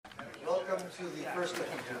welcome to the first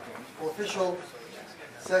official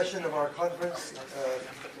session of our conference.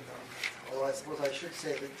 Although I suppose I should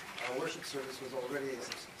say that our worship service was already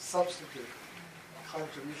a substantive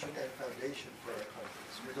contribution and foundation for our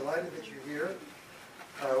conference. We're delighted that you're here.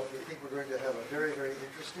 We think we're going to have a very, very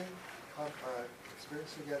interesting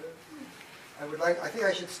experience together. I think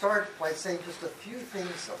I should start by saying just a few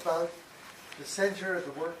things about the center,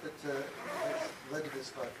 the work that has led to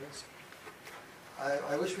this conference.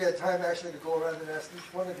 I wish we had time actually to go around and ask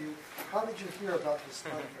each one of you, how did you hear about this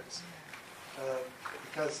conference?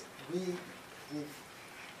 Because we've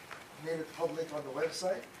made it public on the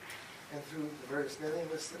website and through the various mailing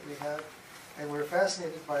lists that we have, and we're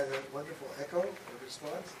fascinated by the wonderful echo of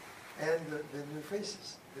response and the new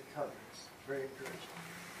faces that come. It's very encouraging.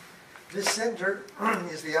 This center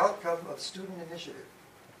is the outcome of student initiative.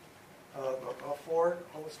 About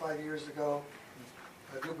almost 5 years ago,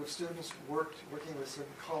 a group of students working with some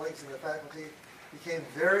colleagues in the faculty, became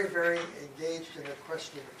very, very engaged in the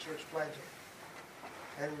question of church planting,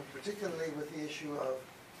 and particularly with the issue of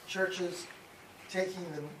churches taking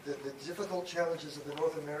the difficult challenges of the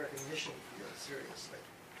North American mission field seriously.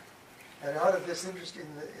 And out of this interest in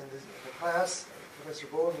the class, Professor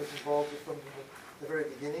Bowen was involved from the very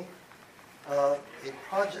beginning. An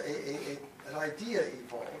idea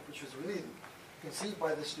evolved, which was really conceived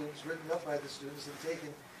by the students, written up by the students, and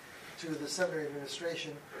taken to the seminary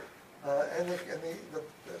administration. And the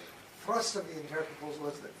thrust of the entire proposal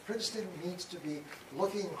was that Princeton needs to be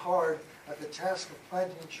looking hard at the task of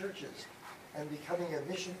planting churches and becoming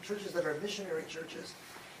churches that are missionary churches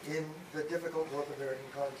in the difficult North American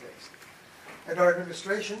context. And our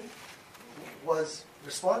administration was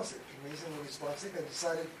responsive, amazingly responsive, and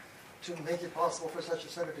decided to make it possible for such a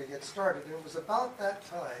center to get started. And it was about that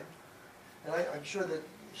time, and I'm sure that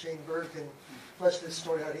Shane Bird can flesh this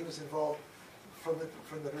story out. He was involved from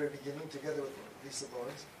the very beginning, together with Lisa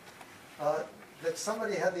Bowens, that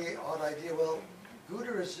somebody had the odd idea, well,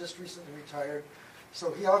 Guder has just recently retired,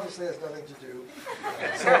 so he obviously has nothing to do.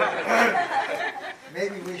 So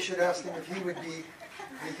maybe we should ask him if he would be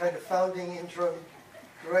the kind of founding interim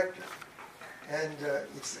director. And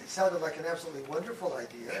it sounded like an absolutely wonderful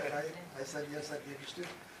idea, and I said, yes, I'd be interested.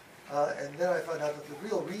 And then I found out that the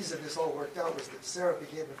real reason this all worked out was that Sarah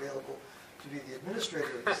became available to be the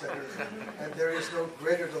administrator of the center, and there is no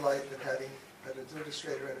greater delight than having an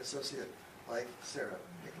administrator and associate like Sarah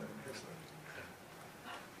Nicklin.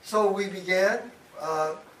 So we began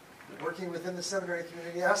working within the seminary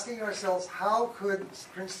community, asking ourselves, how could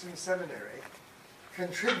Princeton Seminary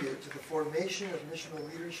contribute to the formation of missional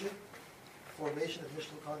leadership, formation of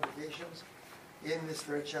missional congregations in this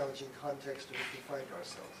very challenging context in which we find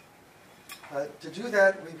ourselves. To do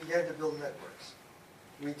that, we began to build networks.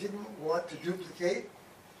 We didn't want to duplicate.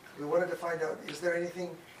 We wanted to find out, is there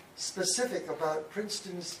anything specific about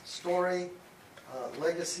Princeton's story,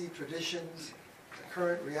 legacy, traditions,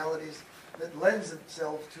 current realities that lends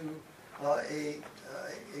itself to a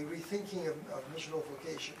rethinking of missional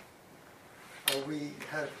vocation. We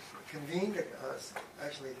had convened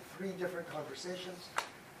actually 3 different conversations,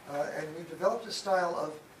 and we developed a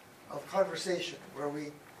style of conversation where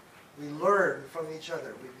we learn from each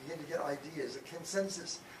other. We begin to get ideas. A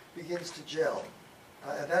consensus begins to gel,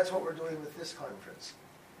 and that's what we're doing with this conference.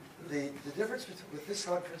 The difference with this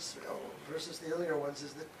conference versus the earlier ones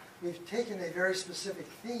is that we've taken a very specific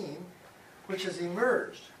theme which has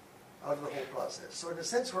emerged out of the whole process. So in a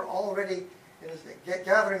sense, we're already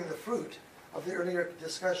gathering the fruit of the earlier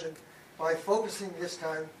discussion by focusing this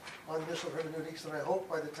time on missional hermeneutics, and I hope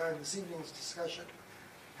by the time this evening's discussion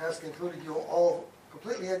has concluded, you'll all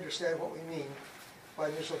completely understand what we mean by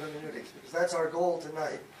missional hermeneutics, because that's our goal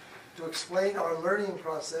tonight, to explain our learning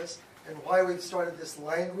process and why we've started this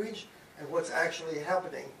language and what's actually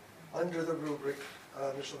happening under the rubric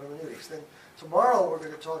missional hermeneutics. Then tomorrow we're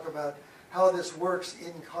going to talk about how this works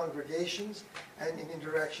in congregations and in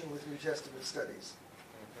interaction with New Testament studies.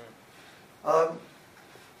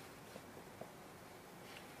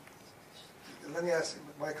 Let me ask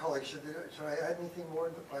my colleagues, should I add anything more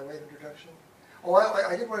by way of introduction? Oh,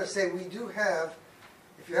 I did want to say we do have,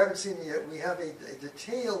 if you haven't seen it yet, we have a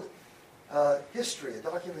detailed history, a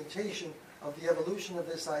documentation of the evolution of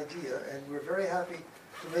this idea, and we're very happy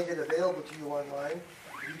to make it available to you online.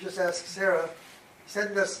 If you just ask Sarah,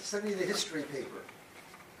 send me the history paper.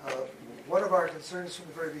 One of our concerns from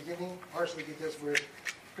the very beginning, partially because we're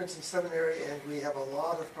Princeton Seminary and we have a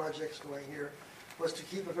lot of projects going here, was to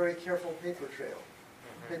keep a very careful paper trail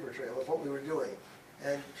of what we were doing,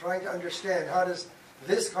 and trying to understand how does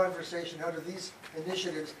this conversation, how do these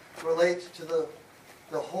initiatives relate to the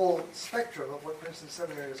whole spectrum of what Princeton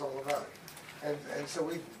Seminary is all about. And so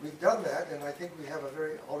we've done that, and I think we have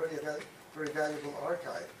already a very valuable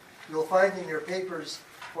archive. You'll find in your papers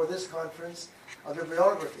for this conference a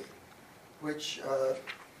bibliography, which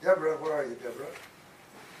Deborah, where are you, Deborah?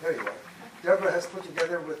 There you are. Deborah has put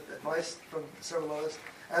together with advice from several of us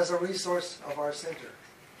as a resource of our center.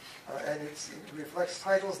 And it reflects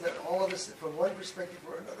titles that all of us, from one perspective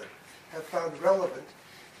or another, have found relevant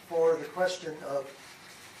for the question of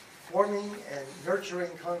forming and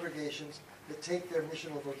nurturing congregations that take their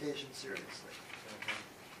missional vocation seriously.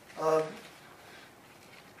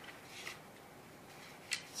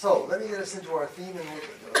 So let me get us into our theme, and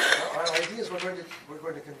our idea is we're going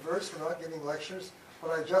to converse. We're not giving lectures.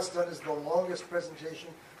 What I've just done is the longest presentation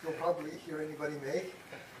you'll probably hear anybody make,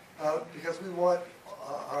 because we want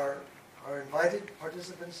our invited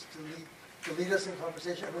participants to lead us in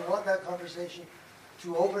conversation, and we want that conversation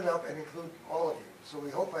to open up and include all of you. So we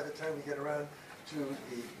hope by the time we get around to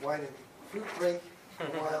the wine and fruit break for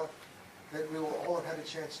a while, that we will all have had a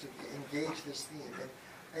chance to engage this theme.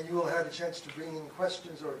 And you will have a chance to bring in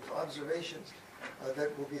questions or observations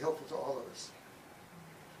that will be helpful to all of us.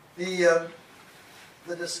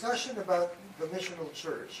 The discussion about the missional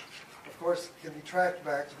church, of course, can be tracked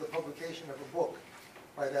back to the publication of a book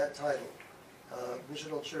by that title.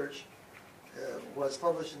 Missional Church was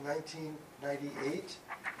published in 1998,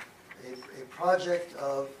 a project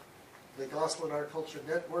of the Gospel in Our Culture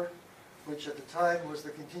Network, which at the time was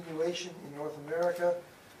the continuation in North America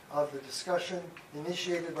of the discussion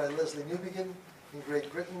initiated by Leslie Newbigin in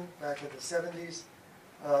Great Britain back in the 70s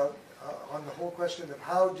on the whole question of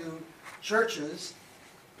how do churches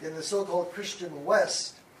in the so-called Christian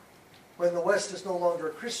West, when the West is no longer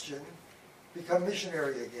Christian, become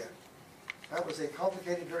missionary again. That was a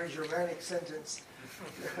complicated, very Germanic sentence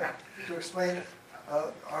to explain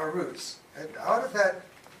our roots. And out of that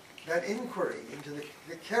inquiry into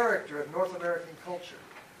the character of North American culture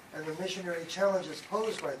and the missionary challenges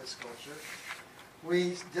posed by this culture,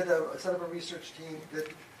 we did set up a research team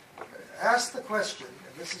that asked the question,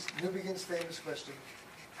 and this is Newbigin's famous question,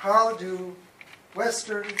 how do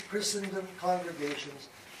Western Christendom congregations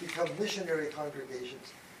become missionary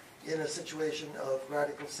congregations in a situation of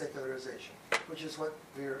radical secularization, which is what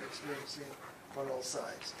we are experiencing on all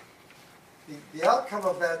sides. The outcome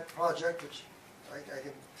of that project, which I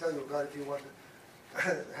can tell you about if you want to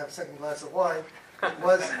have a second glass of wine,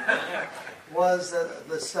 was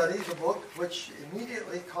the study, the book, which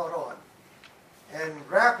immediately caught on and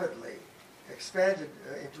rapidly expanded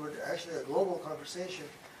into actually a global conversation,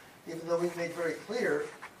 even though we made very clear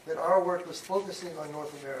that our work was focusing on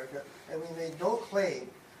North America, and we made no claim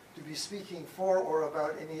to be speaking for or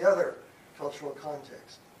about any other cultural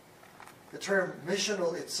context. The term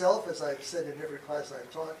missional itself, as I've said in every class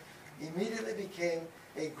I've taught, immediately became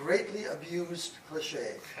a greatly abused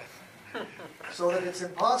cliche, so that it's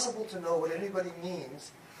impossible to know what anybody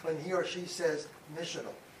means when he or she says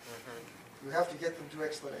missional. You have to get them to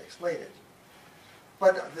explain it.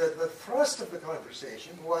 But the thrust of the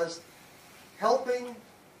conversation was helping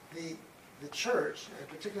the church, and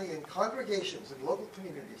particularly in congregations and local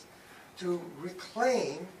communities, to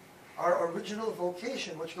reclaim our original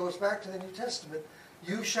vocation, which goes back to the New Testament,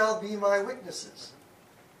 you shall be my witnesses,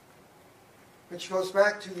 which goes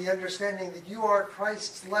back to the understanding that you are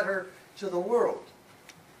Christ's letter to the world.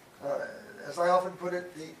 As I often put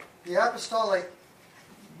it, the apostolic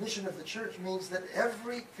mission of the church means that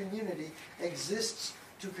every community exists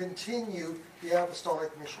to continue the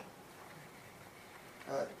apostolic mission.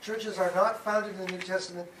 Churches are not founded in the New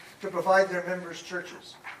Testament to provide their members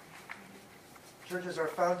churches. Churches are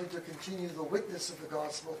founded to continue the witness of the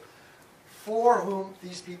gospel for whom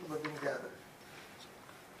these people have been gathered.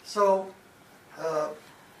 So,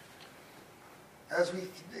 as we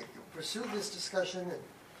pursued this discussion,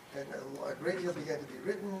 and a great deal began to be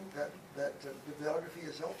written, that bibliography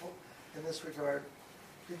is helpful in this regard,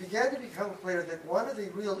 it began to become clear that one of the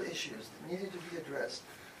real issues that needed to be addressed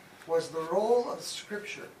was the role of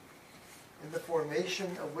Scripture in the formation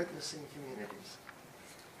of witnessing communities.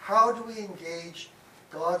 How do we engage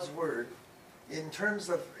God's Word in terms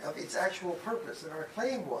of its actual purpose? And our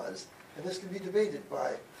claim was, and this can be debated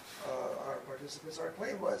by our participants, our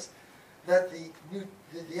claim was that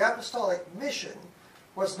the apostolic mission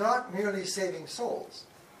was not merely saving souls.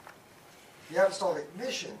 The apostolic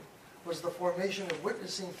mission was the formation of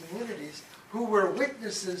witnessing communities who were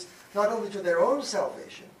witnesses not only to their own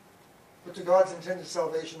salvation, but to God's intended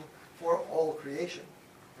salvation for all creation.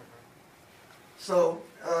 So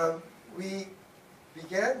we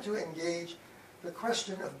began to engage the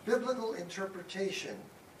question of biblical interpretation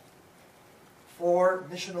for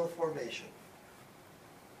missional formation.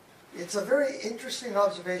 It's a very interesting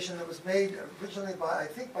observation that was made originally by, I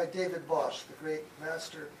think, by David Bosch, the great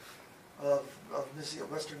master of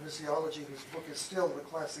Western missiology, whose book is still the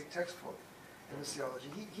classic textbook in missiology.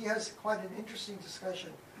 He has quite an interesting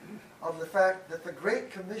discussion of the fact that the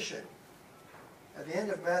Great Commission at the end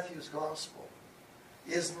of Matthew's Gospel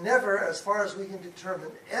is never, as far as we can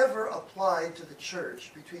determine, ever applied to the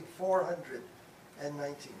church between 400 and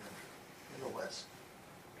 1900 in the West.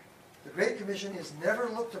 The Great Commission is never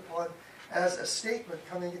looked upon as a statement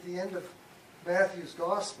coming at the end of Matthew's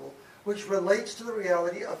Gospel which relates to the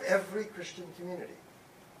reality of every Christian community.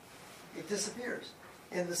 It disappears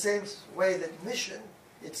in the same way that mission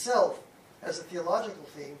itself, as a theological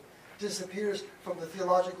theme, disappears from the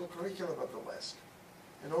theological curriculum of the West.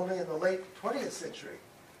 And only in the late 20th century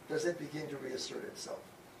does it begin to reassert itself.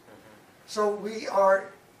 So we are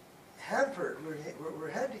hampered, we're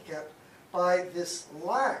handicapped by this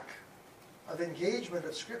lack of engagement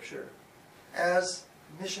of Scripture as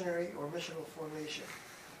missionary or missional formation.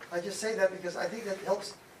 I just say that because I think that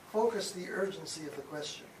helps focus the urgency of the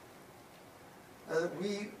question.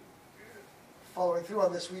 Following through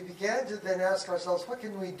on this, we began to then ask ourselves, what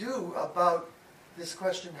can we do about this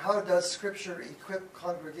question, how does Scripture equip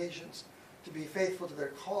congregations to be faithful to their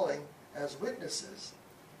calling as witnesses,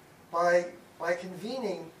 by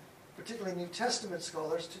convening particularly New Testament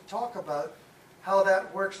scholars to talk about how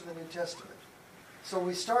that works in the New Testament. So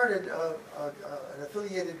we started an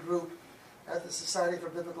affiliated group at the Society for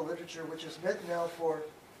Biblical Literature, which has met now for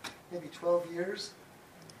maybe 12 years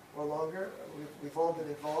or longer. We've all been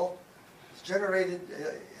involved. It's generated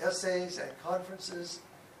essays and conferences,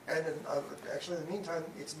 and actually in the meantime,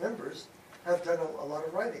 its members have done a lot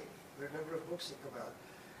of writing. There are a number of books that come out.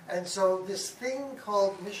 And so this thing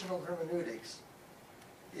called missional hermeneutics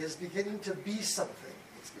is beginning to be something.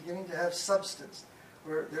 It's beginning to have substance,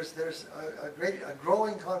 where there's a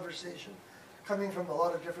growing conversation coming from a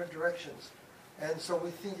lot of different directions. And so we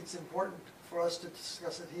think it's important for us to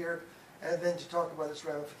discuss it here and then to talk about its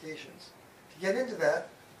ramifications. To get into that,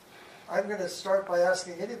 I'm going to start by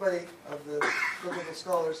asking anybody of the biblical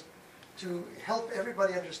scholars to help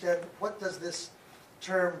everybody understand what does this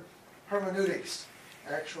term hermeneutics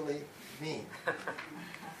actually mean.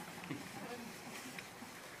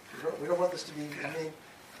 We don't want this to be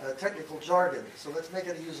technical jargon, so let's make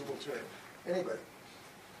it a usable term. Anybody?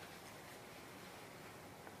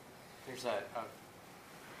 There's a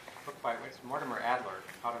book by Mortimer Adler,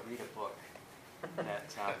 How to Read a Book,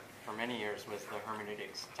 that for many years was the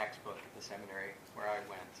hermeneutics textbook at the seminary where I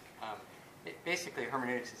went. Basically,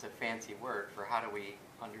 hermeneutics is a fancy word for how do we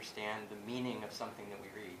understand the meaning of something that we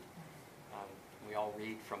read. We all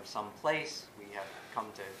read from some place. We have come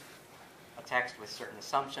to a text with certain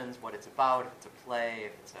assumptions, what it's about, if it's a play,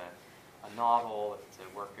 if it's a novel, if it's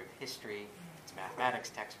a work of history, if it's a mathematics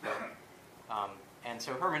textbook. And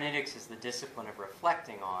so hermeneutics is the discipline of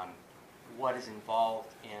reflecting on what is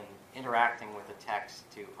involved in interacting with a text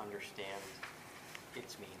to understand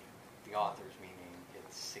its meaning, the author's meaning,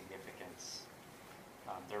 its significance.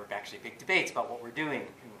 There are actually big debates about what we're doing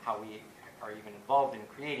and how we are even involved in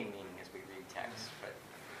creating meaning as we read text. But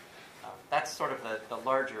that's sort of the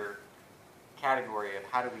larger category of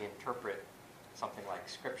how do we interpret something like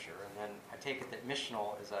Scripture. And then I take it that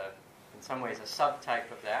missional is in some ways a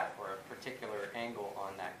subtype of that, or a particular angle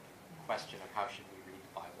on that question of how should we read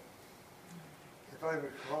the Bible. If I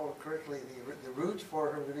recall correctly, the root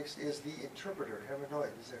for hermeneutics is the interpreter, hermenoi.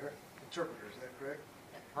 Is that interpreter? Is that correct?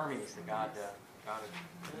 Hermes, the God of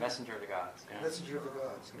the messenger of the gods. Yeah. Messenger of the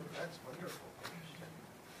gods. That's wonderful.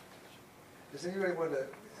 Does anybody want to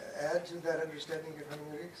add to that understanding of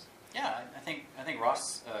hermeneutics? Yeah, I think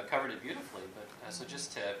Ross covered it beautifully. But so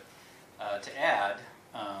just to add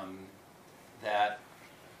that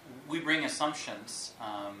we bring assumptions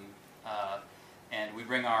and we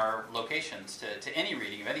bring our locations to any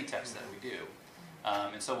reading of any text that we do.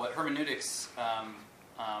 And so what hermeneutics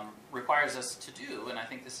requires us to do, and I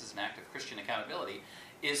think this is an act of Christian accountability,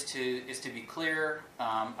 is to be clear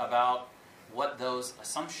about what those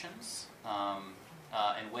assumptions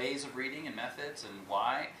and ways of reading and methods and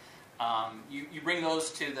why. You bring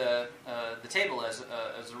those to the table as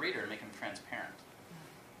a reader and make them transparent.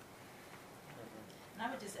 And I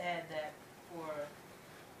would just add that for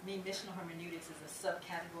me, missional hermeneutics is a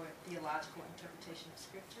subcategory of theological interpretation of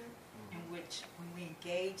Scripture, in which when we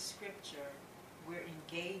engage Scripture, we're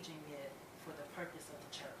engaging it for the purpose of the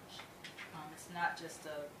church. It's not just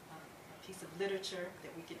a piece of literature that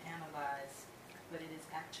we can analyze, but it is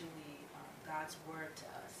actually God's Word to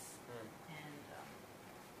us. And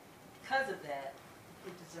because of that,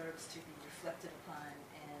 it deserves to be reflected upon,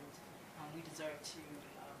 and we deserve to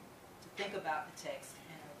think about the text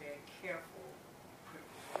in a very careful,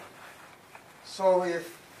 critical work. So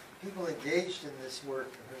if people engaged in this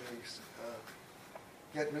work really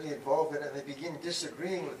get really involved in it and they begin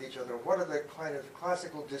disagreeing with each other, what are the kind of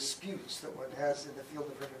classical disputes that one has in the field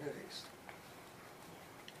of hermeneutics?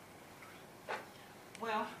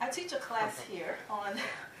 Well, I teach a class here on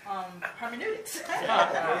hermeneutics. And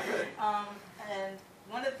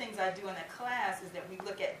one of the things I do in that class is that we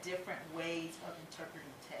look at different ways of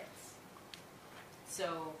interpreting text.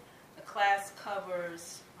 So the class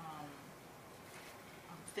covers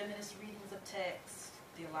feminist readings of text,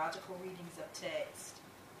 theological readings of text,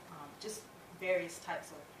 just various types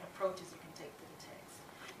of approaches you can take to the text.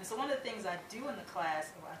 And so one of the things I do in the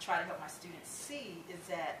class, or I try to help my students see, is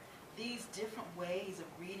that these different ways of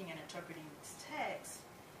reading and interpreting these texts,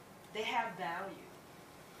 they have value.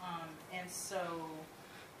 And so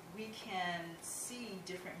we can see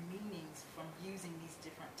different meanings from using these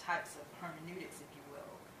different types of hermeneutics, if you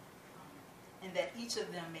will, and that each of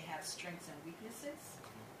them may have strengths and weaknesses.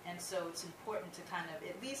 And so it's important to kind of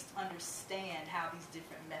at least understand how these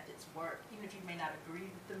different methods work, even if you may not agree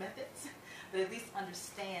with the methods, but at least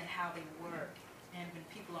understand how they work. And when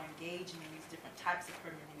people are engaging in these different types of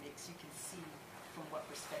hermeneutics, you can see from what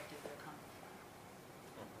perspective they're coming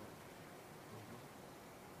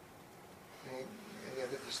from. Any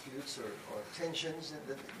other disputes or tensions in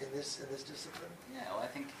this discipline? Yeah, well,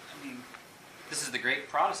 I mean, this is the great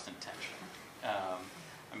Protestant tension.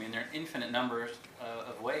 I mean, there are infinite numbers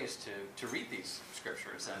of ways to read these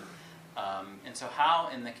scriptures, and so how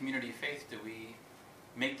in the community of faith do we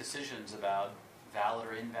make decisions about valid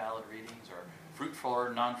or invalid readings, or fruitful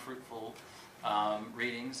or non-fruitful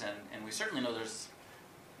readings? And we certainly know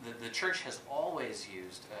the church has always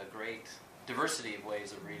used a great diversity of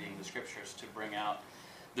ways of reading the scriptures to bring out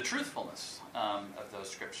the truthfulness of those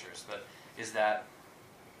scriptures. But is that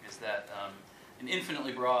an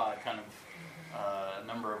infinitely broad kind of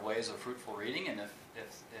number of ways of fruitful reading? And if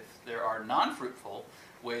there are non-fruitful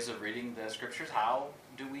ways of reading the scriptures, how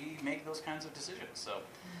do we make those kinds of decisions? So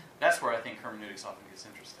that's where I think hermeneutics often gets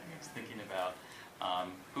interesting. It's thinking about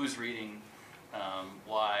who's reading,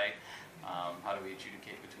 why, how do we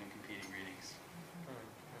adjudicate between competing readings.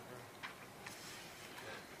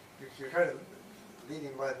 You're kind of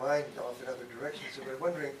leading my mind off in other directions, so we're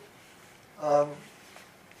wondering,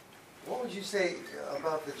 what would you say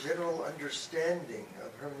about the general understanding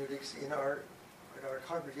of hermeneutics in our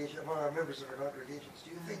congregation, among our members of our congregations?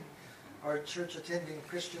 Do you think our church-attending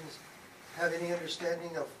Christians have any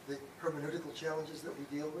understanding of the hermeneutical challenges that we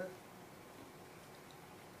deal with?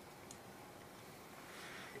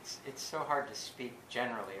 It's so hard to speak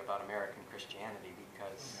generally about American Christianity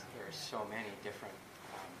because there are so many different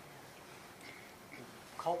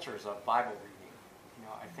cultures of Bible reading. You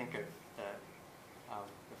know, I think of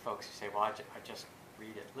the folks who say, well, I just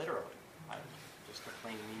read it literally, just the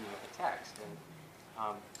plain meaning of the text.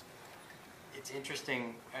 And it's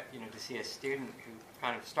interesting, to see a student who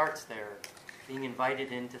kind of starts there being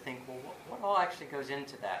invited in to think, well, what all actually goes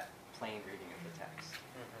into that plain reading of the text?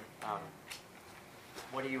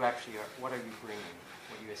 What are you bringing? What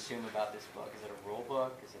do you assume about this book? Is it a rule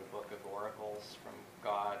book? Is it a book of oracles from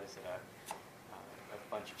God? Is it a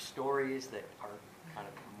bunch of stories that are kind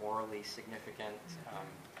of morally significant?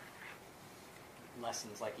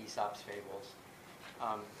 Lessons like Aesop's fables.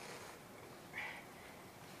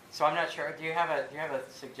 So I'm not sure. Do you have a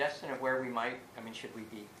suggestion of where we might? I mean, should we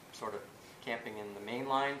be sort of camping in the main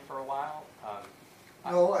line for a while?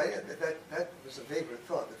 No, that was a vagrant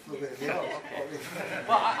thought that flew into the air.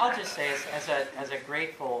 Well, I'll just say, as a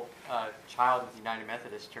grateful child of the United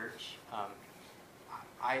Methodist Church,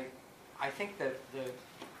 I think that the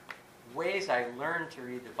ways I learned to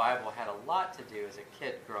read the Bible had a lot to do as a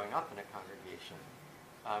kid growing up in a congregation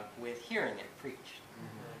with hearing it preached.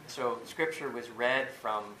 So Scripture was read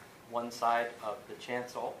from one side of the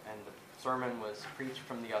chancel, and the sermon was preached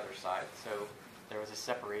from the other side. So there was a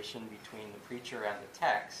separation between the preacher and the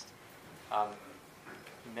text. The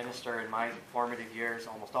minister in my formative years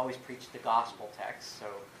almost always preached the gospel text,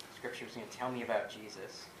 so Scripture was going to tell me about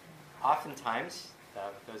Jesus. Oftentimes,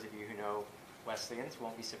 those of you who know Wesleyans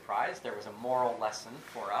won't be surprised, there was a moral lesson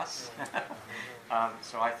for us.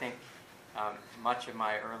 So I think much of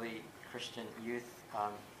my early Christian youth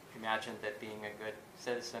imagined that being a good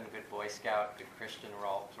citizen, good Boy Scout, good Christian were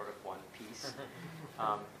all sort of one piece.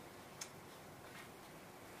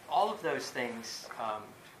 All of those things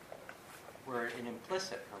were an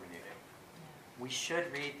implicit hermeneutic. We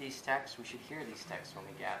should read these texts. We should hear these texts when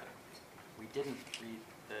we gather. We didn't read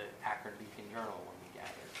the Akron Beacon Journal when we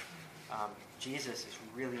gathered. Jesus is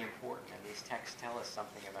really important, and these texts tell us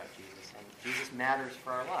something about Jesus, and Jesus matters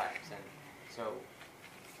for our lives. And so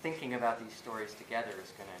thinking about these stories together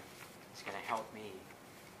is gonna help me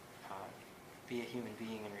be a human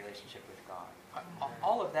being in relationship with God.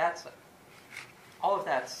 All of that's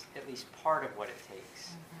at least part of what it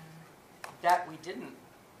takes. That we didn't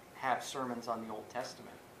have sermons on the Old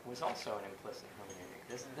Testament was also an implicit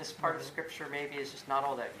hermeneutic. This part of Scripture maybe is just not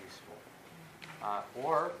all that useful.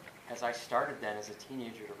 Or, as I started then as a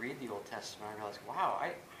teenager to read the Old Testament, I realized, wow,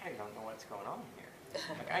 I don't know what's going on here.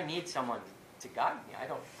 Like, I need someone to guide me. I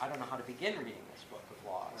don't know how to begin reading this book of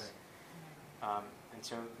laws. Right. And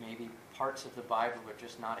so maybe parts of the Bible are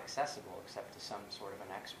just not accessible except to some sort of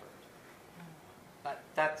an expert.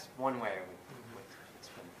 That's one way I would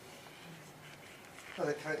spin it. Well,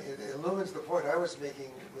 it illumines the point I was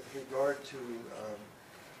making with regard to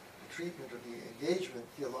the treatment of the engagement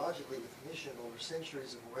theologically with mission over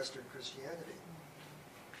centuries of Western Christianity.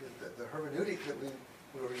 The hermeneutic that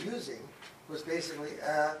we were using was basically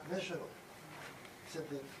missional.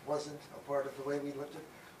 Simply wasn't a part of the way we looked at.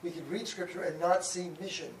 We could read Scripture and not see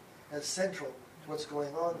mission as central to what's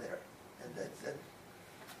going on there, and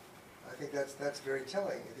I think that's very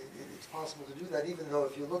telling. It's possible to do that, even though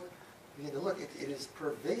if you begin to look, it is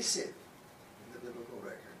pervasive in the biblical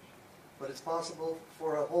record. But it's possible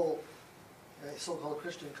for a whole so-called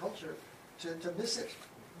Christian culture to miss it.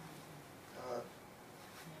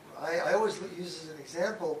 I always use as an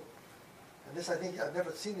example, and this I think I've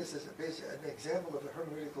never seen this as an example of a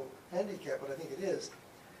hermeneutical handicap, but I think it is.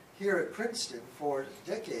 Here at Princeton, for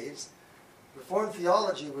decades, Reformed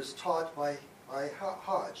theology was taught by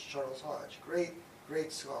Hodge, Charles Hodge,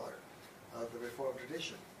 great scholar of the Reformed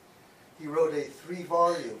tradition. He wrote a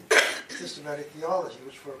 3-volume systematic theology,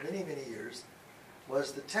 which for many, many years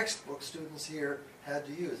was the textbook students here had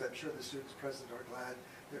to use. I'm sure the students present are glad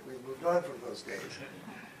that we've moved on from those days.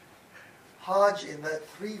 Hodge, in that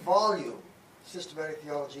 3-volume systematic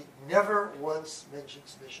theology, never once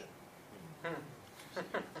mentions mission.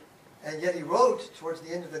 And yet he wrote towards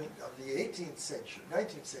the end of the 19th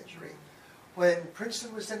century, when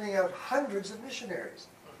Princeton was sending out hundreds of missionaries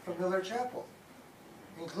from Miller Chapel,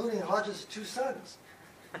 including Hodge's 2 sons.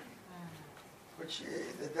 Which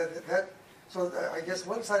so I guess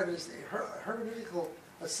one side of it is hermeneutical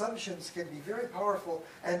assumptions can be very powerful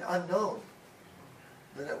and unknown,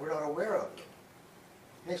 that we're not aware of them.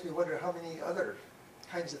 Makes me wonder how many other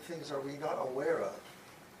kinds of things are we not aware of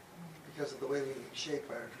because of the way we shape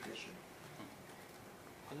our tradition.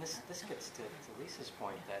 And this gets to Lisa's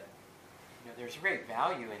point that there's great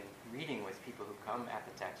value in reading with people who come at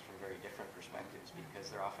the text from very different perspectives because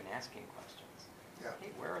they're often asking questions. Yeah.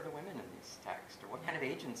 Hey, where are the women in this text? Or what kind of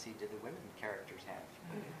agency do the women characters have?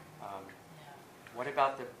 What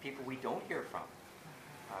about the people we don't hear from?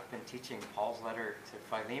 I've been teaching Paul's letter to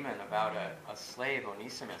Philemon about a slave,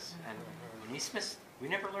 Onesimus. And Onesimus, we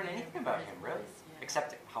never learn anything about him, really,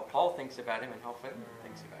 except how Paul thinks about him and how Philemon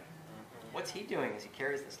thinks about him. What's he doing as he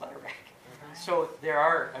carries this letter back? So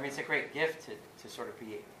it's a great gift to sort of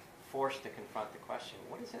be forced to confront the question,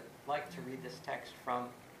 what is it like to read this text from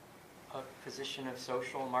a position of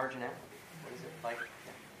social marginality? What is it like?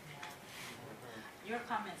 Your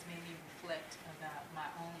comments made me reflect about my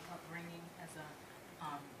own upbringing as a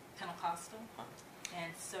Pentecostal.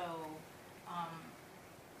 And so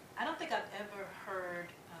I don't think I've ever heard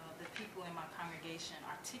the people in my congregation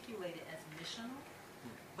articulate it as missional,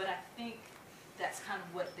 but I think that's kind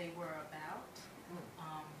of what they were about.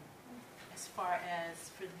 As far as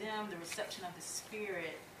for them, the reception of the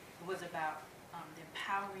Spirit was about the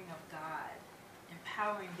empowering of God,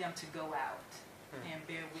 empowering them to go out and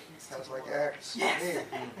bear witness to the world. Sounds like Acts. Yes.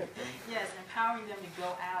 Yes, empowering them to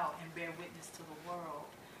go out and bear witness to the world.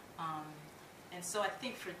 And so I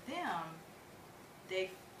think for them, they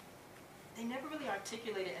never really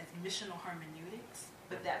articulated as missional hermeneutics,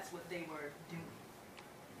 but that's what they were doing.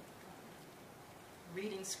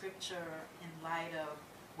 Reading Scripture in light of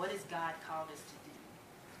what has God called us to do.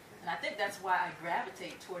 And I think that's why I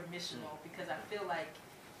gravitate toward missional, because I feel like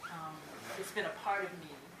it's been a part of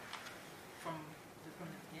me from the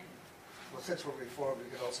beginning. Well, since we're Reformed, we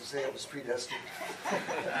can also say it was predestined.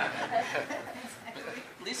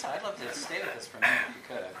 Lisa, I'd love to stay with this for a minute if you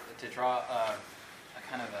could, to draw a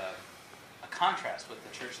kind of a contrast with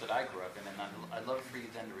the church that I grew up in, and I'd love for you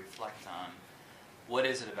then to reflect on what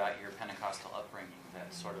is it about your Pentecostal upbringing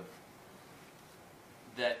that sort of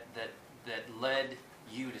that led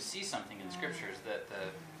you to see something in Scriptures that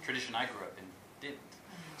the tradition I grew up in didn't.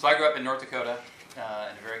 So I grew up in North Dakota in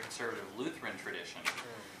a very conservative Lutheran tradition.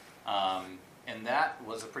 And that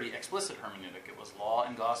was a pretty explicit hermeneutic. It was law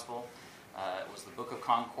and gospel. It was the Book of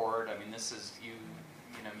Concord. I mean, this is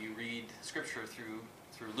you read Scripture through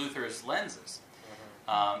Luther's lenses.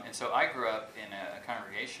 And so I grew up in a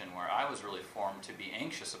congregation where I was really formed to be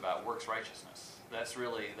anxious about works righteousness.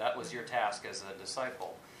 That was your task as a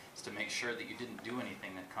disciple, is to make sure that you didn't do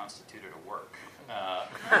anything that constituted a work.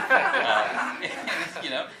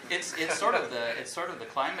 It's sort of the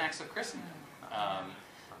climax of Christendom.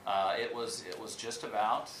 It was just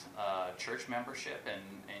about church membership, and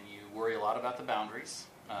you worry a lot about the boundaries.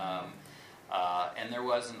 And there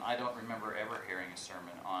wasn't, I don't remember ever hearing a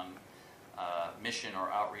sermon on mission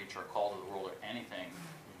or outreach or call to the world or anything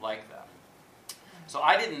like that. So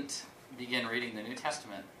I didn't begin reading the New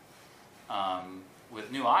Testament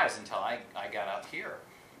with new eyes until I got up here,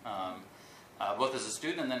 both as a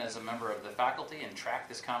student and then as a member of the faculty, and tracked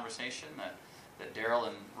this conversation that Daryl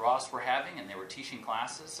and Ross were having, and they were teaching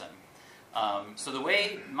classes. And so the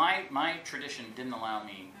way my tradition didn't allow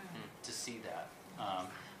me to see that.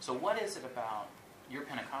 So what is it about your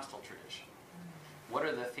Pentecostal tradition? What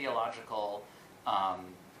are the theological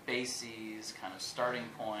bases, kind of starting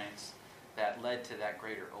points that led to that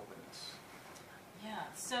greater openness? Yeah,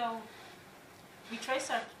 so we trace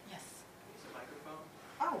our, yes. Use the microphone.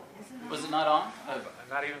 Oh, isn't it? Was it not on?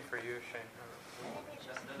 Not even for you, Shane.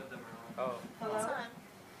 None of them are on. Oh, Hello? It's on.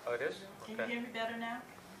 oh, it is? Can you hear me better now?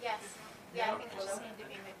 Yes. Yeah, I think it Hello? just needed to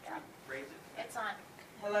be moved up. Raise it. It's on.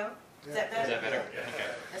 Hello? Is that Is better? that better? Okay.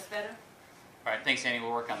 That's better? All right, thanks, Annie.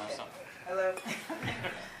 We'll work on this. Hello.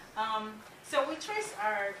 So we trace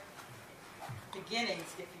our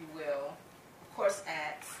beginnings, if you will, of course,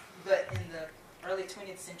 Acts, but in the early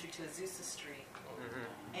 20th century to Azusa Street.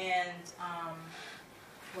 Mm-hmm. And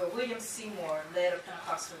where William Seymour led a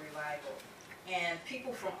Pentecostal revival. And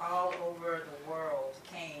people from all over the world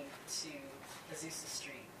came to Azusa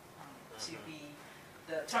Street to be,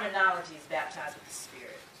 the terminology is baptized with the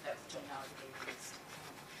Spirit. That was the terminology they used.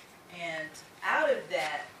 And out of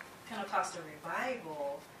that Pentecostal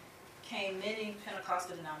revival came many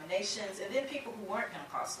Pentecostal denominations, and then people who weren't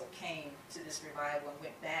Pentecostal came to this revival and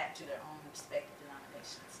went back to their own respective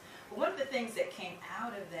denominations. But one of the things that came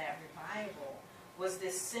out of that revival was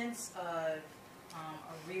this sense of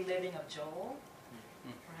a reliving of Joel,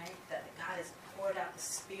 right? That God has poured out the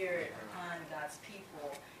Spirit upon God's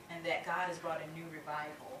people, and that God has brought a new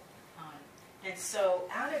revival. And so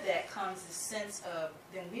out of that comes this sense of,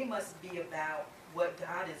 then we must be about what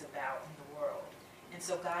God is about in the world. And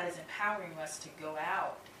so God is empowering us to go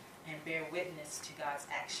out and bear witness to God's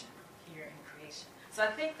action here in creation. So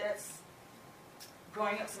I think that's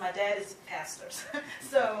growing up. So my dad is a pastor.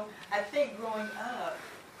 So I think growing up,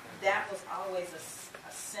 that was always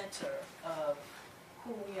a center of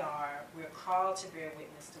who we are. We're called to bear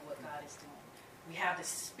witness to what God is doing. We have the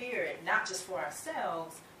Spirit, not just for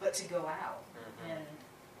ourselves, but to go out and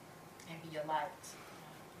be a light.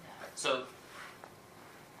 So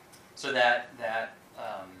that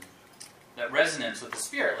resonance with the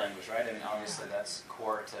Spirit language, right? I mean, obviously that's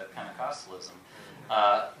core to Pentecostalism.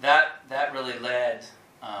 That really led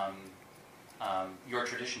your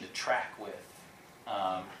tradition to track with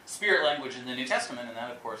Spirit language in the New Testament, and that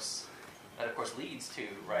of course leads to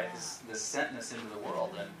this sentness into the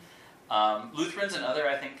world. And Lutherans and other,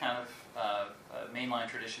 I think, kind of mainline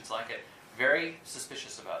traditions like it, very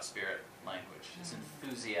suspicious about Spirit language. It's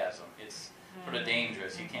enthusiasm. It's sort of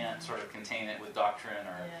dangerous. You can't sort of contain it with doctrine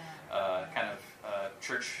or kind of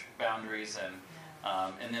church boundaries,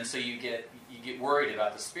 and then so you get worried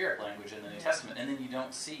about the Spirit language in the New Testament, and then you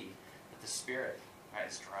don't see that the Spirit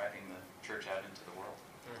is driving the church out into the world.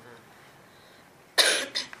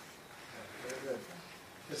 Very good.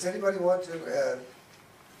 Does anybody want to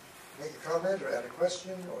make a comment or add a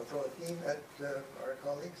question or throw a theme at our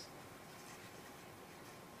colleagues?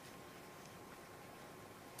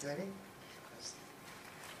 Danny?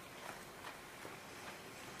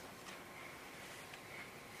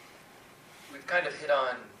 We've kind of hit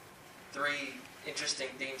on three interesting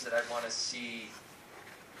themes that I'd want to see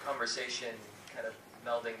conversation kind of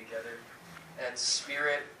melding together. And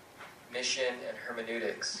spirit, mission, and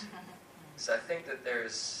hermeneutics. So I think that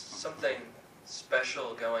there's something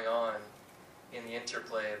special going on in the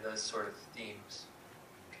interplay of those sort of themes.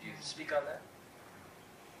 Could you speak on that?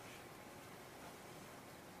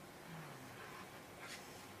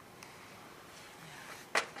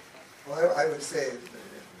 Well, I would say,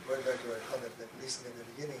 going back to our comment that Lisa made in the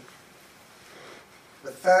beginning,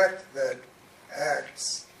 the fact that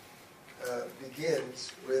Acts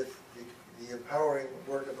begins with the empowering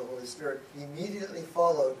work of the Holy Spirit, immediately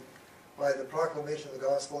followed by the proclamation of the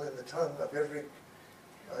gospel in the tongue of every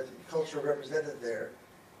culture represented there,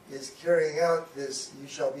 is carrying out this, you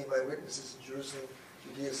shall be my witnesses in Jerusalem,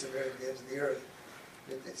 Judea, Samaria, and the ends of the earth,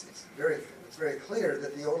 It's very clear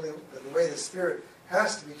that the way the Spirit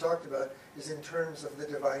has to be talked about is in terms of the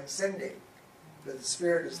divine sending. That the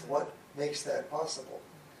Spirit is what makes that possible.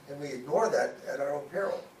 And we ignore that at our own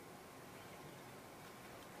peril.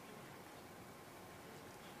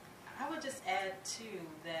 I would just add too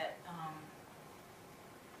that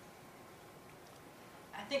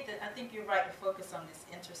I think you're right to focus on this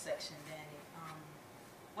intersection, Danny.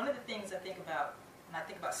 One of the things I think about when I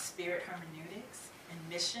think about spirit hermeneutics and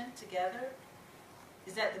mission together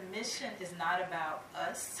is that the mission is not about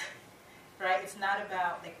us, right? It's not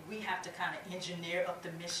about like we have to kind of engineer up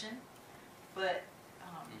the mission, but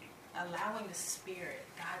allowing the Spirit,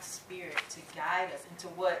 God's Spirit, to guide us into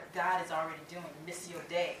what God is already doing, the Missio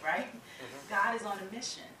Dei, right? Mm-hmm. God is on a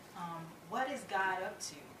mission. What is God up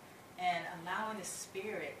to? And allowing the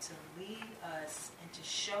Spirit to lead us and to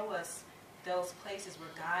show us those places where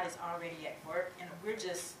God is already at work, and we're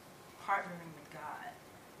just partnering with God.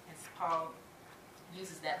 As Paul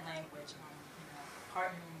uses that language,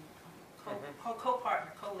 partnering,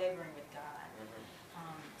 co-partner, co-laboring with God.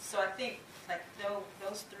 So I think like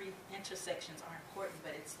those three intersections are important,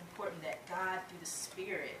 but it's important that God through the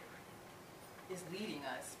Spirit is leading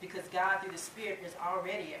us, because God through the Spirit is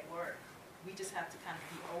already at work. We just have to kind of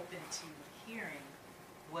be open to hearing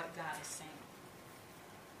what God is saying.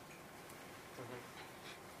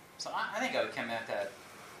 So I think I would come at that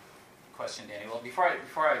question, Danny. Well, before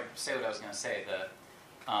I say what I was going to say,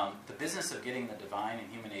 the business of getting the divine and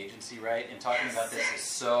human agency right and talking about this is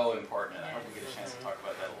so important. And I hope we get a chance to talk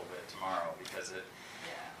about that a little bit tomorrow, because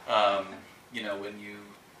when you,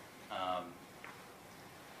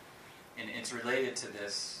 and it's related to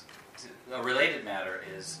this. A related matter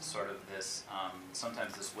is sort of this,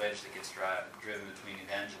 sometimes this wedge that gets driven between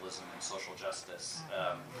evangelism and social justice.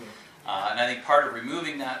 And I think part of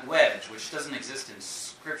removing that wedge, which doesn't exist in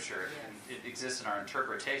Scripture, it exists in our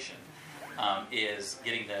interpretation, is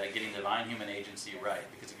getting the divine human agency right.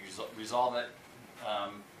 Because if you resolve it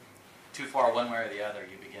too far one way or the other,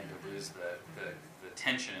 you begin to lose the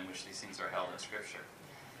tension in which these things are held in Scripture.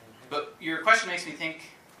 But your question makes me think,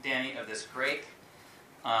 Danny, of this great.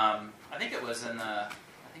 I think it was in the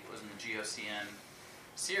GOCN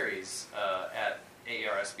series at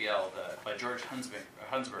AERSBL by George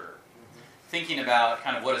Hunsberger, thinking about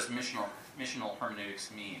kind of what does missional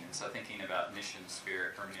hermeneutics mean, and so thinking about mission,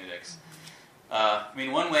 spirit, hermeneutics.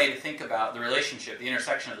 One way to think about the relationship, the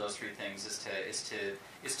intersection of those three things,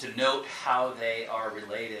 is to note how they are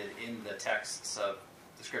related in the texts of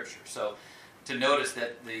the Scripture. So to notice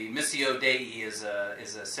that the Missio Dei is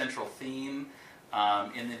a central theme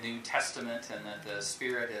in the New Testament, and that the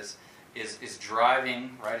Spirit is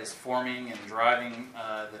driving, right, is forming and driving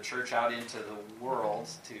the church out into the world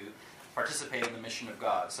to participate in the mission of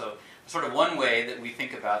God. So sort of one way that we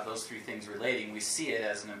think about those three things relating, we see it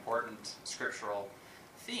as an important scriptural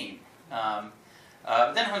theme.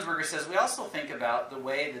 But then Hunsberger says we also think about the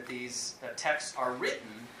way that these texts are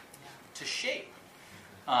written to shape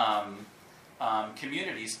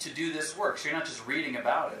communities to do this work. So you're not just reading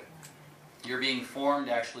about it. You're being formed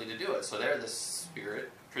actually to do it. So there's the Spirit,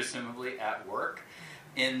 presumably, at work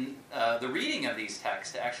in the reading of these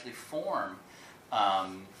texts to actually form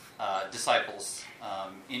disciples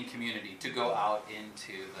in community to go out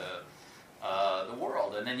into the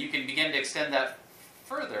world. And then you can begin to extend that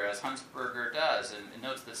further, as Hunsberger does, and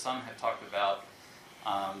notes that some have talked about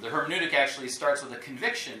the hermeneutic actually starts with a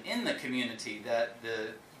conviction in the community that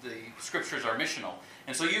the Scriptures are missional.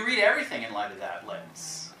 And so you read everything in light of that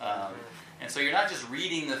lens. And so you're not just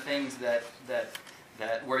reading the things that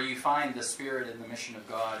where you find the Spirit and the mission of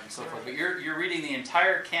God and so forth, but you're reading the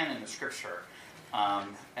entire canon of Scripture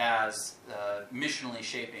as missionally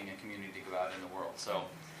shaping a community to go out in the world. So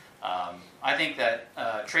I think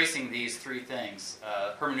that tracing these three things,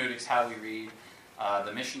 hermeneutics, how we read,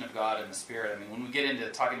 the mission of God and the Spirit. When we get into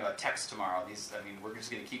talking about text tomorrow, we're just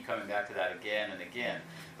going to keep coming back to that again and again.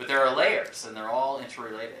 But there are layers, and they're all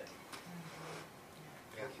interrelated.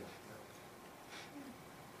 Thank you.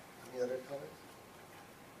 Any other comments?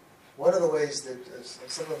 One of the ways that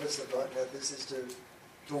some of us have gotten at this is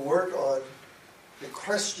to work on the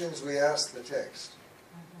questions we ask the text.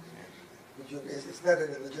 It's not a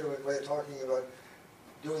legitimate way of talking about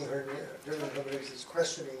doing hermeneutics, is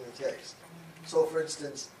questioning the text. So, for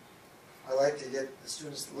instance, I like to get the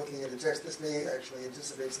students looking at the text. This may actually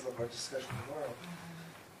anticipate some of our discussion tomorrow,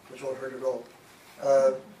 which won't hurt at all.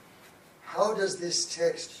 How does this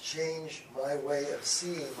text change my way of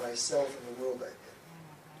seeing myself in the world I live?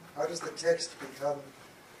 How does the text become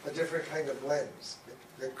a different kind of lens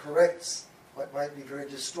that corrects what might be very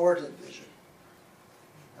distorted vision?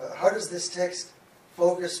 How does this text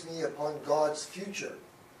focus me upon God's future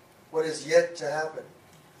what is yet to happen.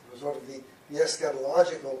 It was sort of the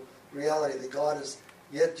eschatological reality that God is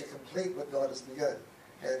yet to complete what God has begun.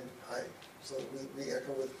 And so we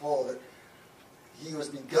echo with Paul that he who has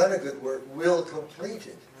begun a good work will complete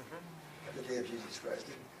it at the day of Jesus Christ.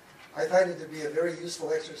 And I find it to be a very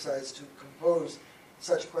useful exercise to compose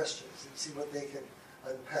such questions and see what they can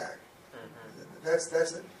unpack.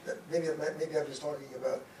 Maybe I'm just talking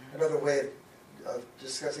about another way of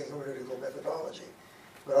discussing hermeneutical methodology.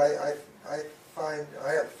 But I have 5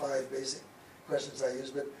 basic questions I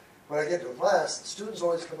use, but when I get to a class, students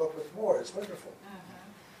always come up with more. It's wonderful.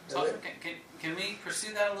 So can we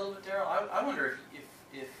pursue that a little bit, Daryl? I wonder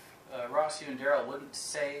if Ross, you and Daryl wouldn't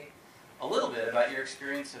say a little bit about your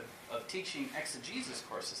experience of teaching exegesis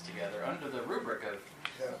courses together under the rubric of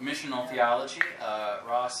missional theology.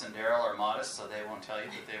 Ross and Daryl are modest, so they won't tell you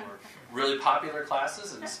that they were really popular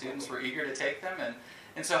classes and students were eager to take them.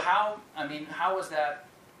 And so how was that?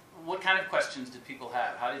 What kind of questions did people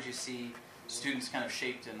have? How did you see students kind of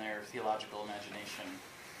shaped in their theological imagination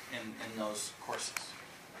in those courses?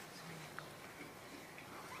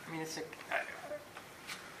 I mean,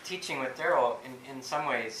 teaching with Daryl, in some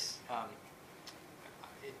ways,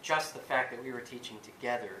 just the fact that we were teaching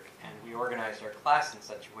together and we organized our class in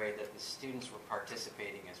such a way that the students were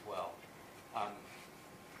participating as well.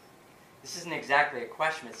 This isn't exactly a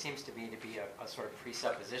question. It seems to me to be a sort of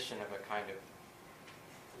presupposition of a kind of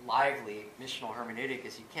lively missional hermeneutic,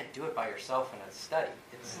 is you can't do it by yourself in a study.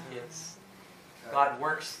 It's God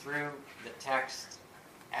works through the text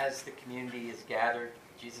as the community is gathered.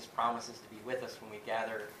 Jesus promises to be with us when we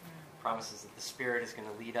gather, promises that the Spirit is going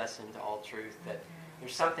to lead us into all truth, that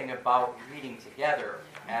there's something about reading together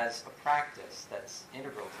as a practice that's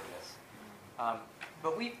integral to this.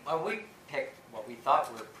 But we picked what we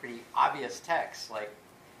thought were pretty obvious texts, like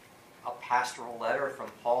a pastoral letter from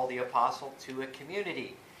Paul the Apostle to a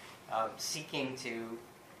community, seeking to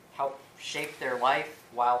help shape their life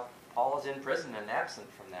while Paul is in prison and absent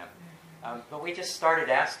from them. But we just started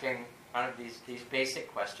asking kind of these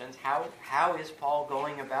basic questions. How is Paul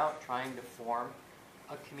going about trying to form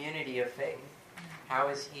a community of faith? How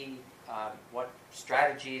is he, what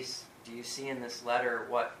strategies do you see in this letter?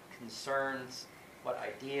 What concerns, what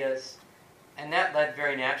ideas? And that led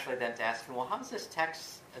very naturally then to asking, well, how is this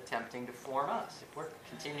text attempting to form us? If we're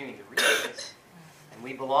continuing to read this, and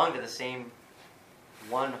we belong to the same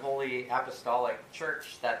one holy apostolic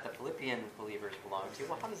church that the Philippian believers belong to,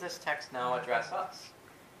 well, how does this text now address us?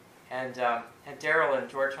 And Daryl and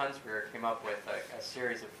George Hunsberger came up with a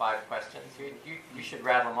series of 5 questions. You should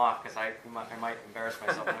rattle them off, because I might embarrass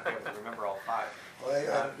myself and not be able to remember all 5.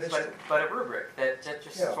 Well, but a rubric that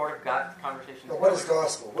just sort of got the conversation. Now, what is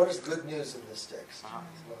gospel? What is good news in this text?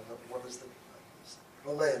 What is the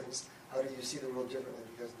lens? How do you see the world differently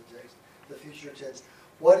because of the text? The future tense.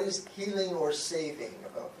 What is healing or saving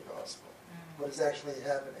about the gospel? What is actually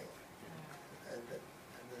happening? And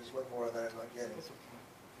there's one more that I'm not getting.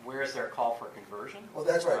 Where is their call for conversion? Well,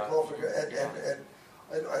 that's right. Call for and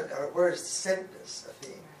where is sentness a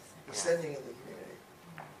theme? The sending of the community.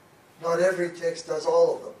 Not every text does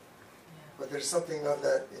all of them, but there's something of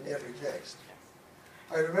that in every text.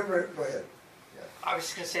 I remember. Go ahead. Yeah. I was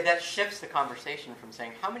just going to say that shifts the conversation from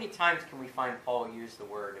saying how many times can we find Paul use the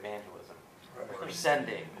word evangelism, or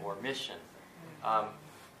sending, or mission.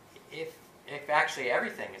 If actually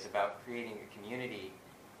everything is about creating a community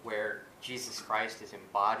where Jesus Christ is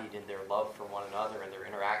embodied in their love for one another and their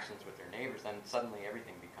interactions with their neighbors, then suddenly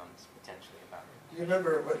everything becomes potentially about it. Do you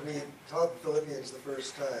remember when we taught Philippians the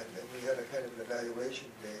first time, and we had a kind of an evaluation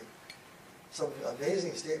day? Some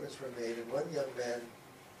amazing statements were made, and one young man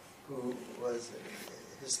who was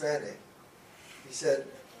Hispanic, he said,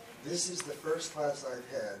 "This is the first class I've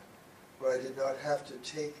had where I did not have to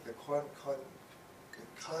take the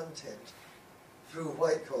content through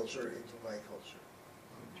white culture into my culture.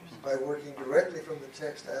 By working directly from the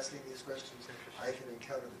text, asking these questions, I can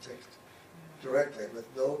encounter the text directly with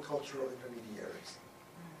no cultural intermediaries."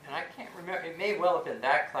 And I can't remember, it may well have been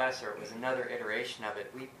that class or it was another iteration of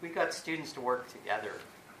it. We got students to work together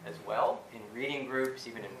as well, in reading groups,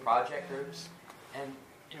 even in project groups. And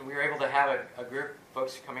we were able to have a group,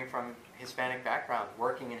 folks coming from Hispanic background,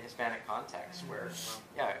 working in Hispanic contexts, where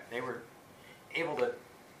they were able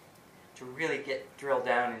to really get drilled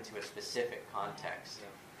down into a specific context.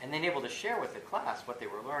 And then able to share with the class what they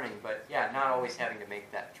were learning, but not always having to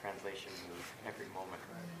make that translation move every moment.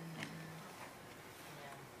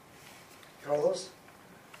 Carlos?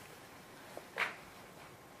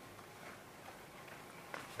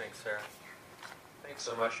 Thanks, Sarah. Thanks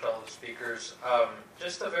so much to all the speakers.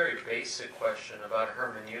 Just a very basic question about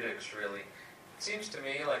hermeneutics, really. seems to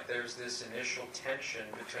me like there's this initial tension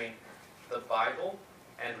between the Bible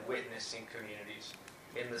and witnessing communities,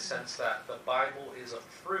 in the sense that the Bible is a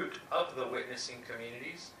fruit of the witnessing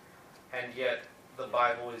communities, and yet the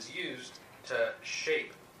Bible is used to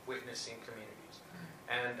shape witnessing communities.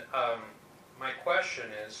 And my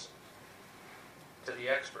question is to the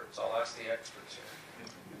experts, I'll ask the experts here.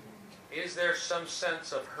 Is there some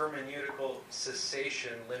sense of hermeneutical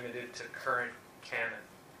cessation limited to current canon?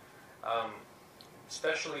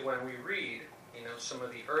 Especially when we read, some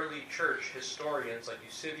of the early church historians like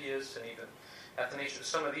Eusebius and even Athanasius,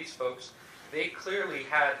 some of these folks, they clearly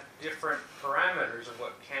had different parameters of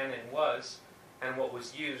what canon was and what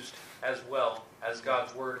was used as well as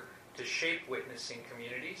God's Word to shape witnessing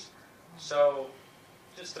communities. So,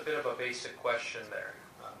 just a bit of a basic question there.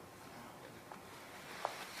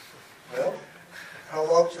 Well,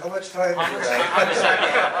 how much time do you have?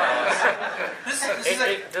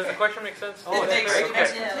 Does the question make sense? It makes okay. it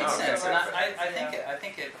makes Okay. sense, and I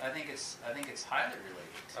think it's highly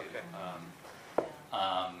related to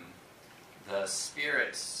the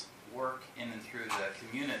Spirit's work in and through the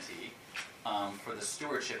community for the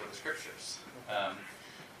stewardship of the Scriptures.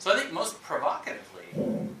 So I think most provocatively,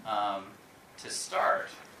 to start,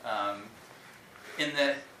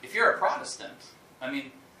 if you're a Protestant,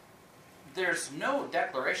 there's no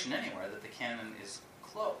declaration anywhere that the canon is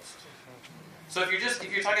closed. So if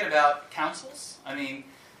you're talking about councils, in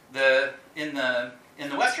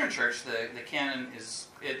the Western Church, the canon is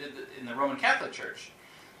in the Roman Catholic Church,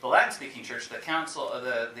 the Latin-speaking Church, the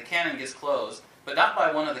canon gets closed, but not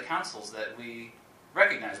by one of the councils that we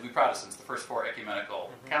recognize. We Protestants, the first four ecumenical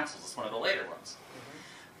councils, it's one of the later ones.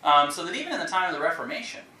 So that even in the time of the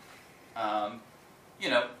Reformation,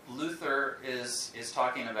 Luther is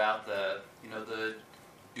talking about the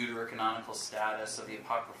deuterocanonical status of the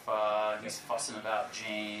Apocrypha. He's fussing about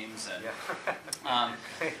James, and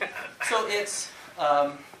so it's.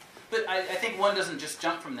 But I think one doesn't just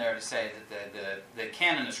jump from there to say that the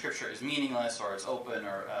canon of Scripture is meaningless or it's open,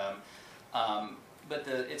 or but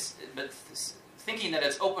thinking that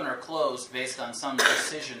it's open or closed based on some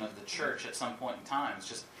decision of the Church at some point in time, it's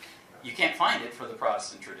just. You can't find it for the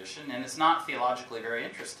Protestant tradition, and it's not theologically very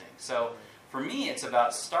interesting. So, for me, it's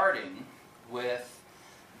about starting with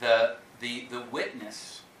the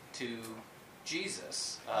witness to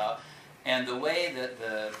Jesus, and the way that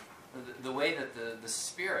the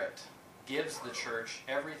Spirit gives the church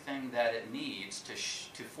everything that it needs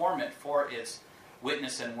to form it for its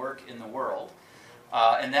witness and work in the world,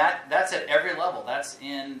 and that's at every level. That's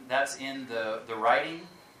in the writing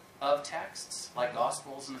of texts, like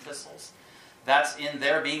Gospels and Epistles. That's in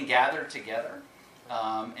their being gathered together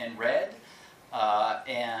and read,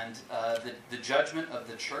 and the judgment of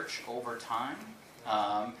the church over time.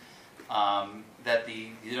 That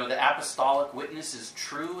the apostolic witness is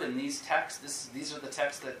true in these texts. These are the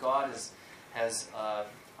texts that God has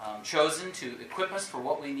chosen to equip us for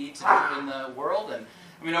what we need to do in the world. And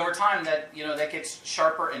over time that gets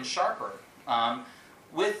sharper and sharper.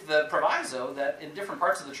 With the proviso that in different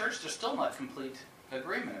parts of the church there's still not complete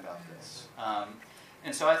agreement about this.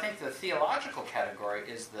 And so I think the theological category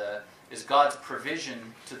is God's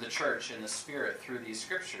provision to the church in the Spirit through these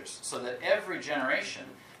Scriptures, so that every generation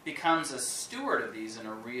becomes a steward of these in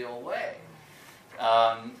a real way.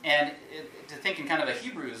 To think in kind of a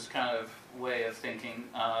Hebrews kind of way of thinking,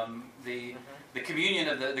 the communion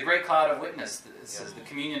of the great cloud of witness, it says the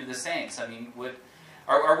communion of the saints. Would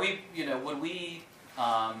we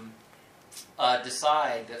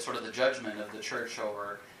decide that sort of the judgment of the church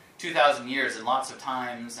over 2,000 years in lots of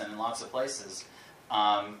times and in lots of places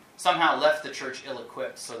somehow left the church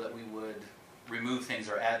ill-equipped so that we would remove things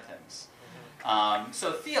or add things.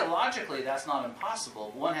 So theologically that's not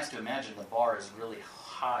impossible. One has to imagine the bar is really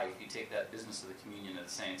high if you take that business of the communion of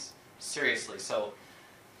the saints seriously. So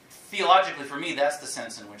theologically for me that's the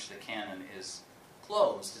sense in which the canon is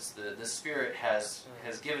closed. It's the Spirit has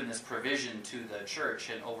given this provision to the church,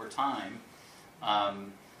 and over time,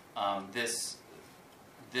 this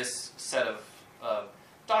set of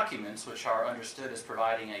documents, which are understood as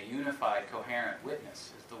providing a unified, coherent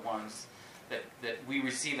witness, is the ones that we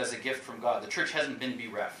receive as a gift from God. The church hasn't been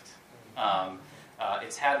bereft.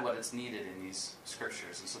 It's had what it's needed in these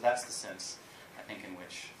Scriptures, and so that's the sense, I think, in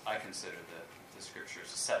which I consider the Scriptures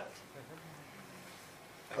settled.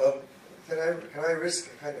 Can I risk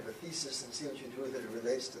a kind of a thesis and see what you do with it? It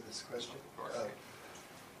relates to this question. Of course.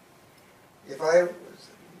 If I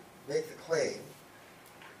make the claim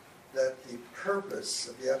that the purpose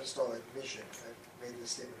of the apostolic mission, I made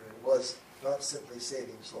this statement earlier, was not simply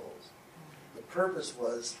saving souls. The purpose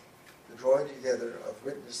was the drawing together of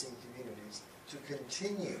witnessing communities to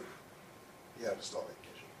continue the apostolic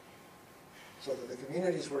mission. So that the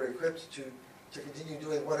communities were equipped to continue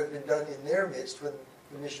doing what had been done in their midst when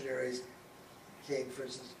the missionaries came, for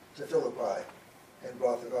instance, to Philippi and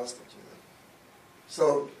brought the gospel to them.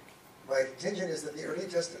 So my contention is that the early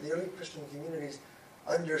Christian communities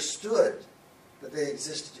understood that they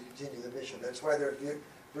existed to continue the mission. That's why there are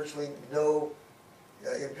virtually no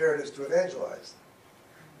imperatives to evangelize.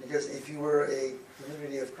 Because if you were a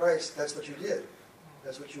community of Christ, that's what you did.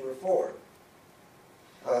 That's what you were for.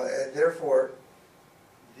 And therefore,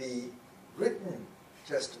 the written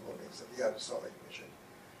testimonies of the apostolic mission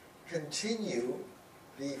continue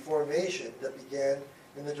the formation that began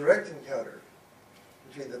in the direct encounter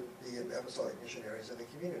between the apostolic missionaries and the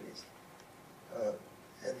communities.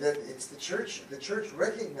 And that it's the church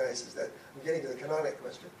recognizes that. I'm getting to the canonic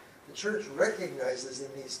question. The church recognizes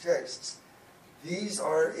in these texts, these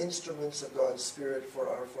are instruments of God's Spirit for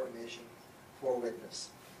our formation, for witness.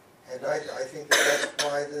 And I think that that's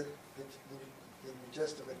why the New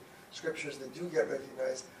Testament scriptures that do get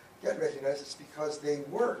recognized, it's because they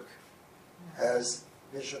work as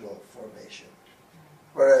missional formation.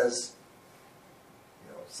 Whereas,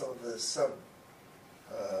 some of the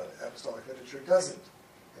apostolic literature doesn't.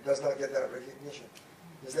 It does not get that recognition.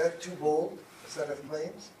 Is that too bold a set of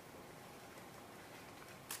claims?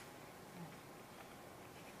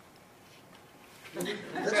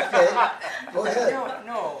 That's okay. Go ahead.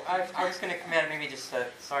 No. I was going to come at it maybe just, a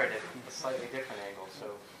slightly different angle.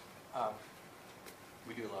 So,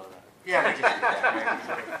 We do a lot of that. yeah, we just do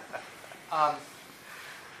that. Right?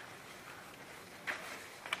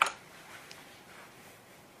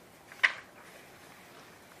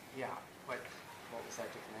 Yeah. What was that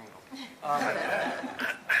different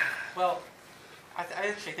angle? Well, I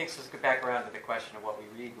actually think so. Let's go back around to the question of what we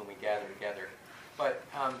read when we gather together. But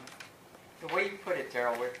the way you put it,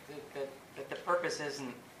 Daryl, that the purpose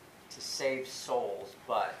isn't to save souls,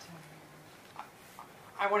 but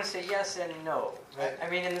I want to say yes and no. Right. I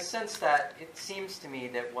mean, in the sense that it seems to me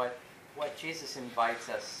that what Jesus invites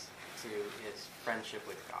us to is friendship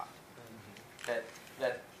with God.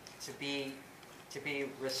 That to be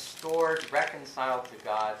restored, reconciled to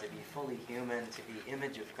God, to be fully human, to be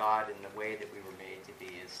image of God in the way that we were made to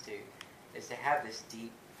be, is to have this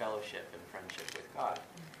deep fellowship and friendship with God.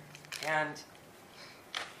 And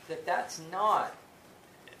that's not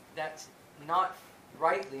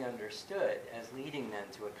rightly understood as leading then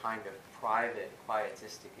to a kind of private,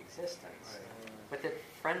 quietistic existence. Right. But that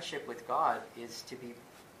friendship with God is to be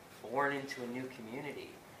born into a new community.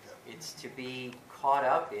 Yeah. It's to be caught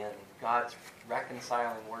up in God's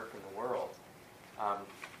reconciling work in the world.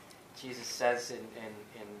 Jesus says in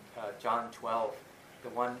John 12, the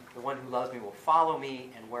one who loves me will follow me,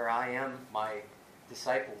 and where I am, my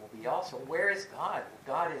disciple will be also. Where is God?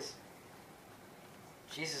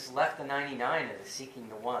 Jesus left the 99 and is seeking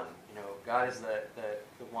the one. God is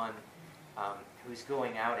the one who's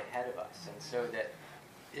going out ahead of us. And so that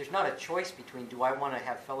there's not a choice between do I want to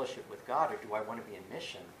have fellowship with God or do I want to be in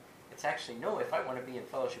mission. It's actually, no, if I want to be in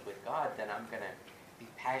fellowship with God, then I'm going to be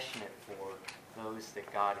passionate for those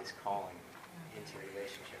that God is calling into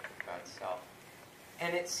relationship with God's self.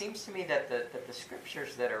 And it seems to me that the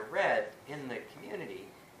scriptures that are read in the community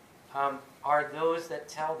are those that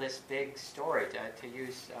tell this big story, to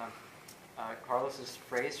use Carlos's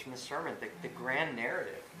phrase from the sermon, the grand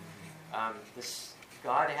narrative.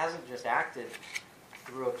 God hasn't just acted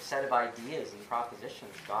through a set of ideas and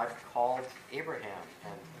propositions. God called Abraham,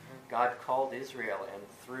 and God called Israel, and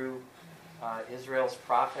through Israel's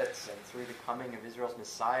prophets and through the coming of Israel's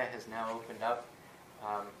Messiah has now opened up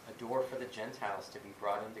a door for the Gentiles to be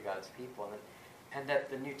brought into God's people. And that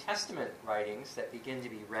the New Testament writings that begin to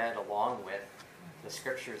be read along with the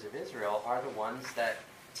scriptures of Israel are the ones that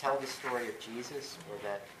tell the story of Jesus or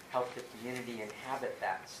that help the community inhabit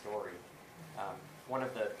that story. One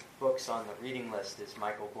of the books on the reading list is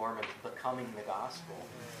Michael Gorman's Becoming the Gospel.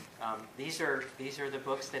 These are the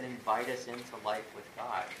books that invite us into life with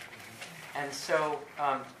God. And so,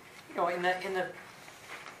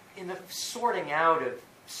 in the sorting out of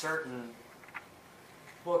certain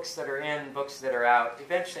books that are in, books that are out,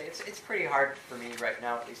 eventually it's pretty hard for me right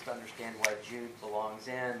now at least to understand why Jude belongs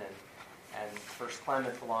in and First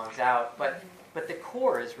Clement belongs out. But the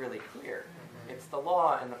core is really clear. It's the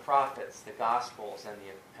law and the prophets, the Gospels, and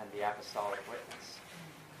the apostolic witness.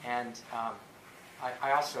 And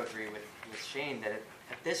I also agree with Shane that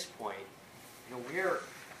at this point,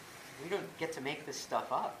 we don't get to make this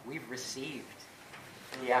stuff up. We've received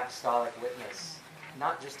the apostolic witness,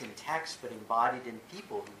 not just in text, but embodied in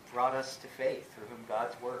people who brought us to faith, through whom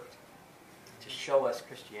God's worked to show us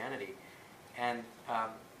Christianity. And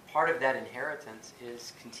part of that inheritance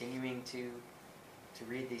is continuing to to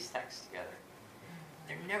read these texts together.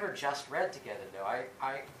 They're never just read together, though.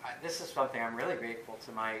 This is something I'm really grateful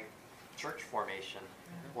to my church formation,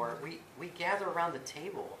 where we gather around the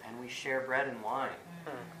table and we share bread and wine.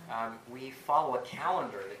 We follow a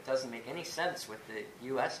calendar that doesn't make any sense with the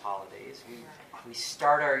U.S. holidays. We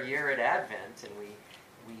start our year at Advent, and we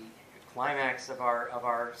climax of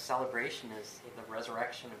our celebration is the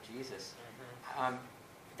resurrection of Jesus.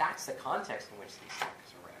 That's the context in which these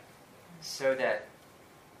texts are read, so that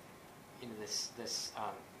this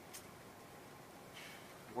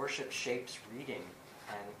worship shapes reading,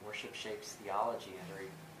 and worship shapes theology in a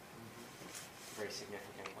very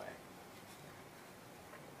significant way.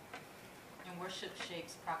 And worship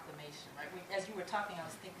shapes proclamation, right? As you were talking, I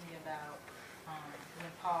was thinking about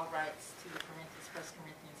when Paul writes to the Corinthians, 1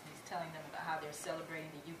 Corinthians, and he's telling them about how they're celebrating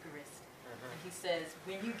the Eucharist. And he says,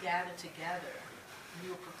 when you gather together,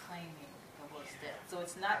 you are proclaiming the Lord's death. So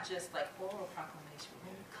it's not just like oral proclamation.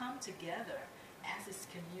 When you come together as this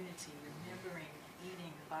community, remembering,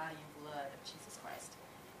 eating the body and blood of Jesus Christ,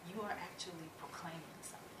 you are actually proclaiming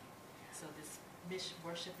something. So this mission,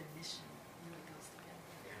 worship and mission really goes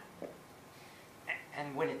together.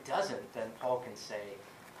 And when it doesn't, then Paul can say,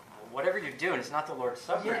 whatever you're doing, it's not the Lord's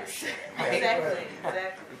Supper. Yes, Right? exactly.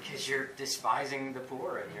 Because you're despising the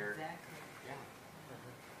poor, and you're Exactly.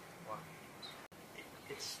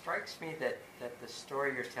 It strikes me that the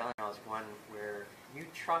story you're telling is one where you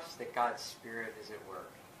trust that God's Spirit is at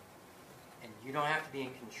work, and you don't have to be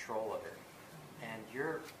in control of it, and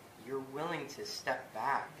you're willing to step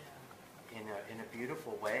back in a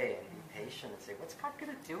beautiful way and be patient and say, what's God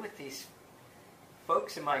going to do with these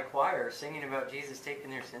folks in my choir singing about Jesus taking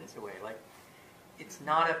their sins away? Like, it's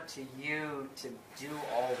not up to you to do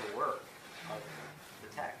all the work of the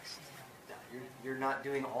text. You're not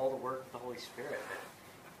doing all the work of the Holy Spirit. But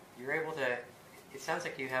you're able to, it sounds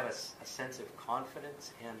like you have a sense of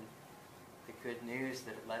confidence in the good news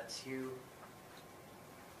that it lets you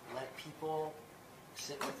let people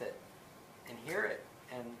sit with it and hear it.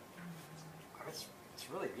 And it's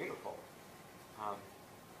really beautiful.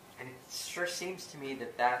 And it sure seems to me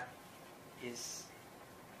that is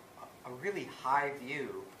a really high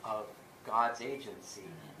view of God's agency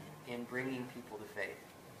in bringing people to faith.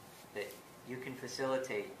 That you can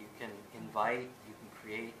facilitate, you can invite, you can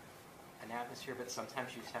create an atmosphere, but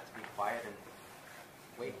sometimes you just have to be quiet and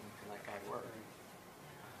wait and let God work.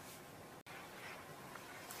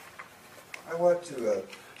 I want to,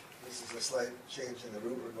 this is a slight change in the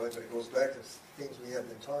route we're going, but it goes back to things we have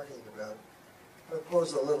been talking about. I'll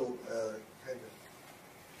pose a little kind of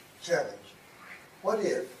challenge. What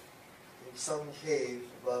if, in some cave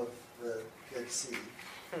above the Dead Sea,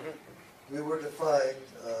 we were to find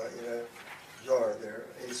in a jar there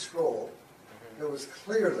a scroll that was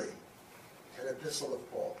clearly an epistle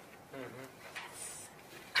of Paul?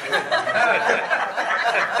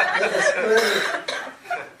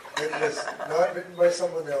 It was not written by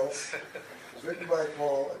someone else. It was written by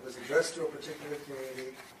Paul. It was addressed to a particular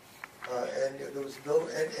community, and there was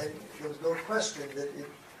no question that it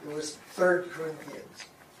was 3 Corinthians.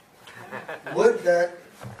 Would that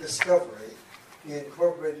discovery be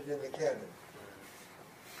incorporated in the canon?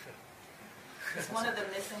 It's one of the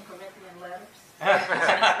missing Corinthian letters. One of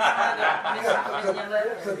the missing Corinthian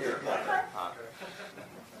letters. Could be, yeah.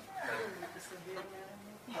 The severe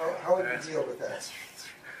letter. How would you deal with that?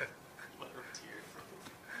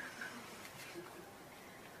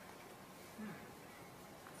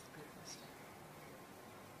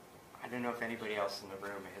 I don't know if anybody else in the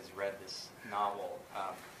room has read this novel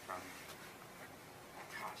from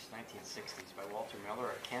 1960s by Walter Miller,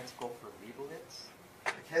 A Canticle for Leibowitz.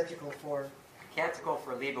 The canticle for? Canticle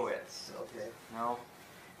for Leibowitz. Okay. No?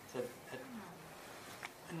 It's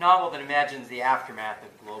a novel that imagines the aftermath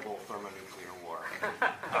of global thermonuclear war.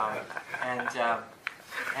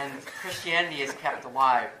 And Christianity is kept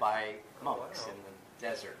alive by monks in the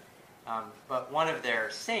desert. But one of their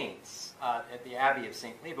saints at the Abbey of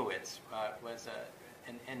St. Leibowitz was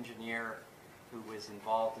an engineer who was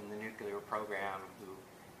involved in the nuclear program, who,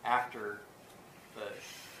 after the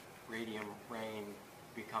radium rain,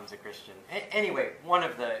 becomes a Christian. Anyway, one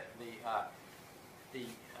of the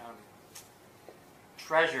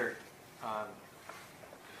treasured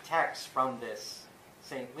texts from this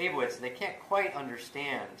St. Leibowitz they can't quite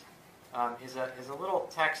understand is a little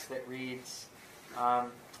text that reads,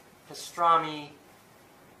 pastrami,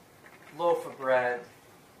 loaf of bread,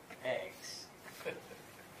 eggs.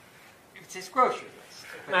 It's his grocery list.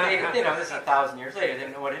 But this is 1,000 years later, they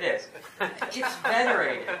didn't know what it is. It's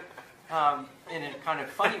venerated in a kind of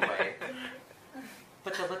funny way.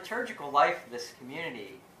 But the liturgical life of this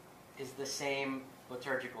community is the same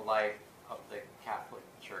liturgical life of the Catholic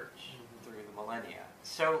Church through the millennia.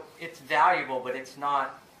 So it's valuable, but it's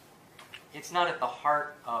not at the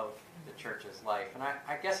heart of the church's life. And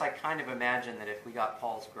I guess I kind of imagine that if we got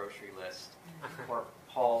Paul's grocery list or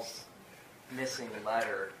Paul's missing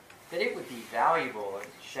letter, that it would be valuable in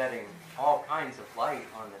shedding all kinds of light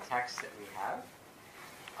on the text that we have.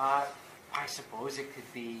 I suppose it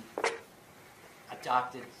could be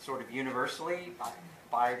adopted sort of universally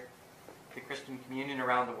by the Christian communion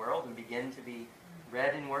around the world and begin to be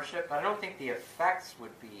read in worship, but I don't think the effects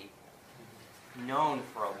would be known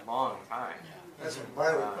for a long time. That's what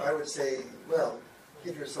I would say, well,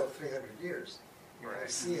 give yourself 300 years. Right.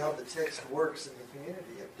 See how the text works in the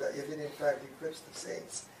community. If it in fact equips the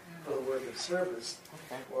saints for the work of service,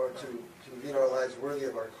 Okay. or to lead our lives worthy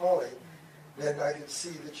of our calling, then I could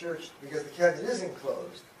see the church, because the cabinet is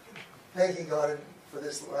enclosed, thanking God for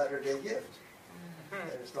this latter-day gift.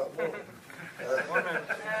 And it's not more.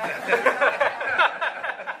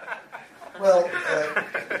 Well,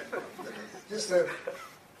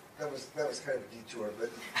 that was kind of a detour, but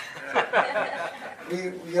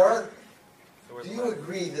we are. Do you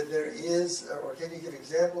agree that there is, or can you give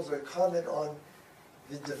examples or comment on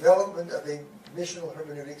the development of a missional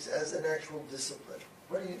hermeneutics as an actual discipline?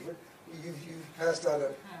 You've passed out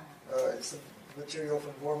some material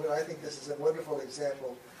from Borman. I think this is a wonderful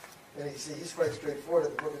example. And he's quite straightforward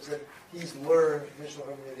in the book. It said he's learned missional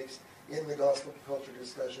hermeneutics in the gospel culture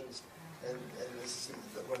discussions, and this is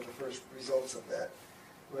one of the first results of that.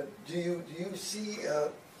 But do you see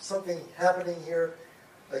something happening here?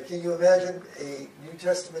 Can you imagine a New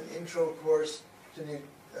Testament intro course to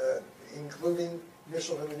including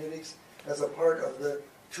missional hermeneutics as a part of the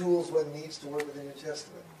tools one needs to work with the New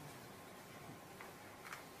Testament?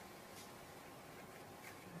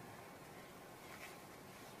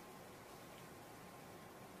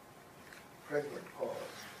 Pregnant pause.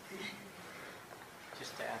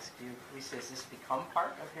 Just to ask you, Lisa, has this become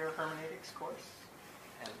part of your hermeneutics course?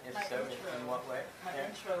 And if My so, intro. in what way? My Yeah.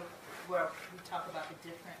 intro, where we talk about the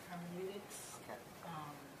different hermeneutics. Okay.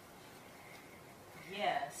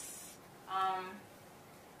 Yes.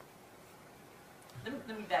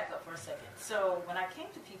 Let me back up for a second. So when I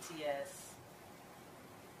came to PTS,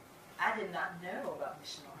 I did not know about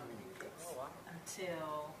missional hermeneutics Oh, wow.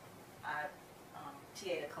 until I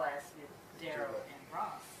TA'd a class with Daryl and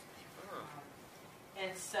Ross.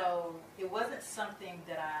 And so it wasn't something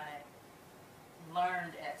that I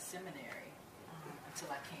learned at seminary until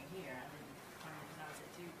I came here. I didn't learn it when I was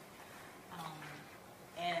at Duke.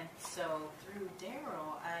 And so through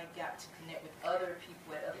Daryl, I got to connect with other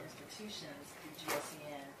people at other institutions through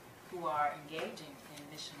GLCN who are engaging in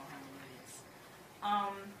missional hermeneutics.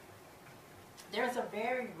 There's a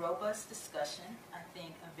very robust discussion, I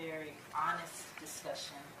think a very honest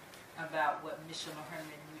discussion about what missional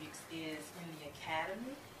hermeneutics is in the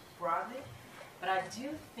academy broadly. But I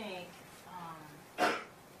do think,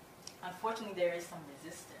 unfortunately, there is some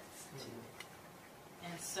resistance to it.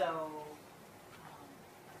 And so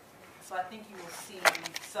I think you will see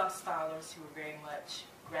some scholars who are very much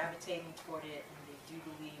gravitating toward it, and they do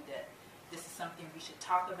believe that this is something we should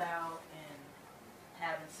talk about and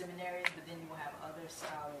have in seminaries, but then you will have other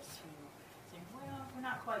scholars who say, well, we're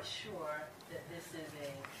not quite sure that this is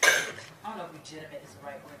I don't know if legitimate is the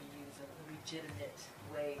right word to use, a legitimate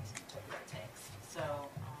way to interpret the text.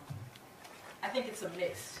 So I think it's a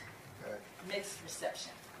mixed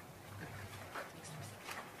reception.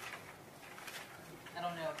 I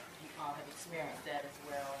don't know if you all have experienced that as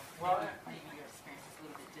well. Well, maybe your experience is a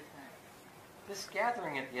little bit different. This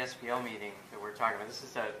gathering at the SBL meeting that we're talking about, this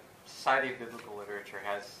is a Society of Biblical Literature,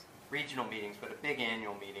 has regional meetings, but a big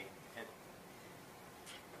annual meeting at,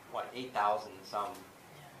 8,000 some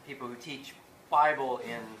people who teach Bible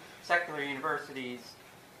in secular universities,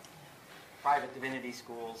 private divinity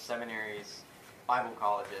schools, seminaries, Bible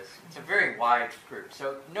colleges. It's a very wide group,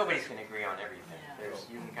 so nobody's going to agree on everything. Yeah.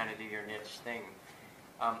 You can kind of do your niche thing.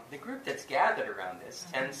 The group that's gathered around this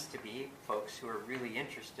tends to be folks who are really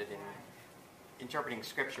interested in interpreting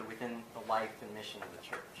Scripture within the life and mission of the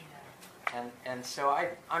church. Yeah. And so I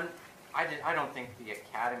don't think the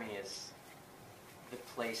academy is the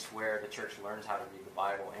place where the church learns how to read the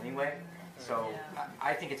Bible anyway. So Yeah.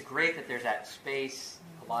 I think it's great that there's that space.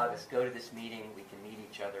 A lot of us go to this meeting, we can meet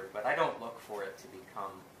each other, but I don't look for it to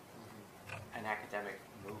become an academic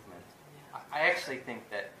movement. Yeah. I actually think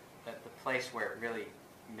that the place where it really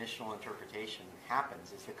missional interpretation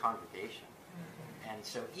happens is the congregation. And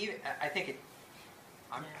so I think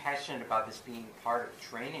I'm passionate about this being part of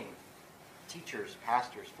training teachers,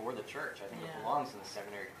 pastors for the church. I think it belongs in the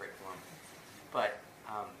seminary curriculum. But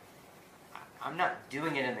I'm not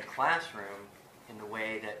doing it in the classroom in the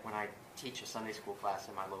way that when I teach a Sunday school class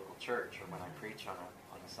in my local church or when I preach on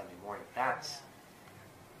a Sunday morning.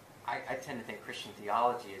 I tend to think Christian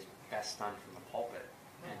theology is best done from the pulpit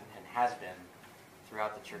and has been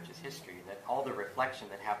throughout the church's history, that all the reflection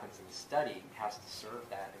that happens in the study has to serve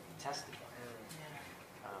that and be tested by it.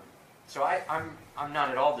 So I'm not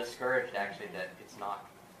at all discouraged, actually, that it's not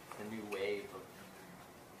the new wave of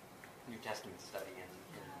New Testament study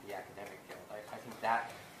in the academic field. I think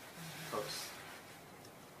that folks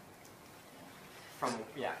from,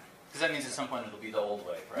 Because that means at some point it'll be the old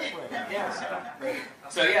way, right? Yeah.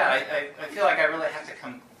 So I feel like I really have to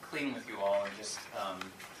come clean with you all and just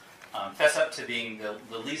fess up to being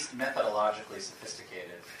the least methodologically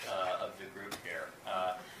sophisticated of the group here.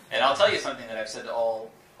 And I'll tell you something that I've said to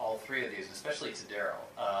all three of these, especially to Daryl.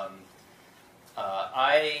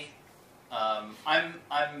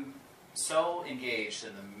 I'm so engaged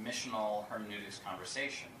in the missional hermeneutics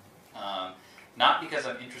conversation, not because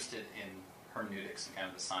I'm interested in hermeneutics and kind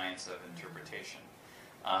of the science of interpretation.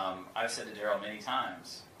 I've said to Daryl many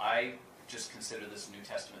times, I just consider this New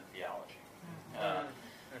Testament theology.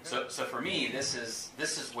 So for me, this is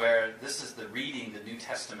the reading the New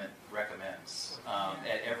Testament recommends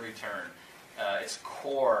at every turn. It's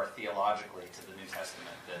core theologically to the New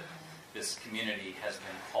Testament that this community has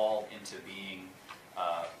been called into being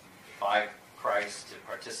by Christ to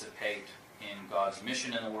participate in God's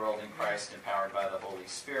mission in the world in Christ, empowered by the Holy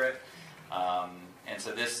Spirit. And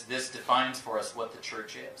so this defines for us what the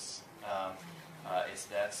church is.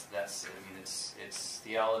 It's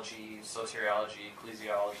theology, soteriology,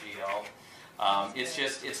 ecclesiology, all.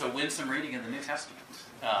 It's a winsome reading of the New Testament.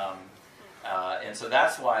 And so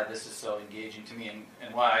that's why this is so engaging to me,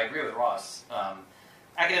 and why I agree with Ross.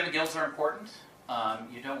 Academic guilds are important.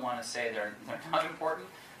 You don't want to say they're not important,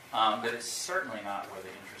 but it's certainly not where the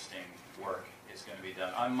interesting work is going to be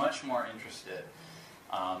done. I'm much more interested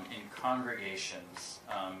in congregations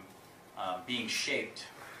being shaped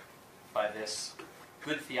by this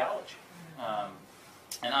good theology.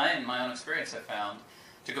 And I, in my own experience, have found,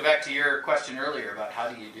 to go back to your question earlier about how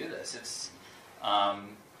do you do this,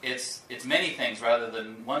 it's many things rather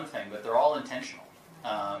than one thing, but they're all intentional.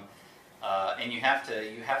 And you have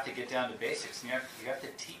to get down to basics, and you have to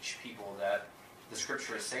teach people that the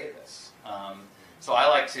Scriptures say this. So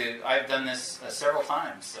I've done this several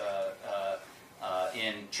times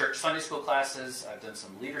in church Sunday school classes. I've done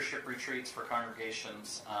some leadership retreats for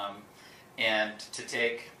congregations, and to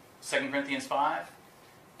take 2 Corinthians 5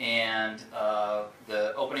 and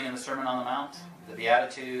the opening of the Sermon on the Mount, the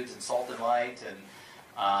Beatitudes and salt and light,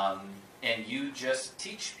 and you just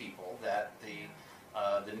teach people that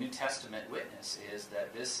the New Testament witness is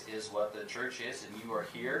that this is what the church is, and you are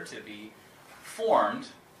here to be formed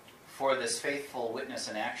for this faithful witness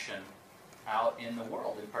and action out in the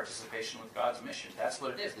world in participation with God's mission. That's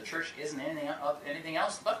what it is. The church isn't anything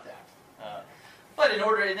else but that. But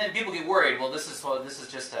and then people get worried. Well, this is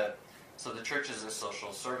just so the church is a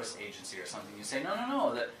social service agency or something. You say,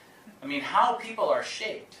 no. How people are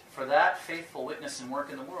shaped for that faithful witness and work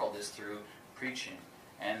in the world is through preaching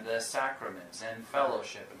and the sacraments and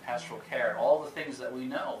fellowship and pastoral care, all the things that we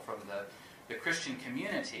know from the Christian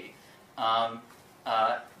community.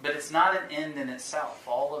 But it's not an end in itself.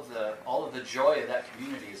 All of the joy of that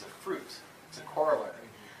community is a fruit. It's a corollary.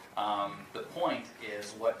 The point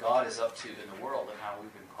is what God is up to in the world and how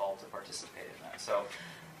we've been called to participate in that. So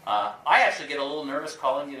I actually get a little nervous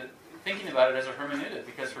thinking about it as a hermeneutic,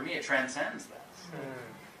 because for me it transcends that.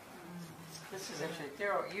 This is interesting.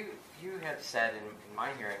 Daryl, you have said in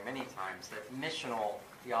my hearing many times that missional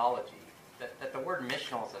theology, that the word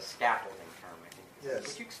missional is a scaffolding term, I think. Yes.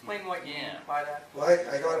 Would you explain what you mean by that? Well,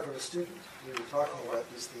 I got it from a student. We were talking about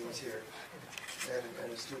these themes here,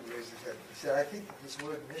 and a student raised his hand. He said, I think that this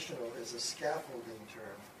word missional is a scaffolding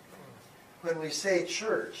term. When we say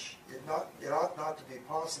church, it ought not to be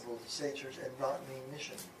possible to say church and not mean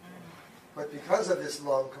mission. But because of this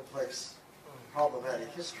long, complex, problematic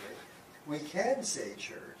history, we can say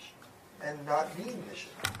church and not mean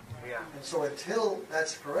mission. Yeah. And so until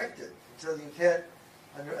that's corrected, until you can't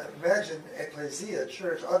imagine ecclesia,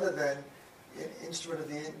 church, other than an instrument of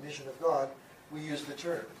the mission of God, we use the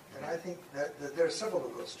term. And I think that there are several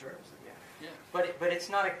of those terms. Yeah. But it's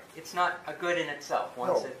not a good in itself.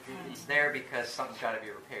 Once No. it's there because something's got to be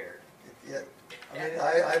repaired.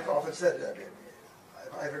 I've often said,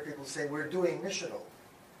 I've heard people say, we're doing missional.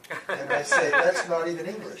 And I say, that's not even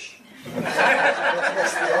English.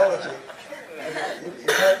 That's theology.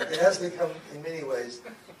 It has become, in many ways,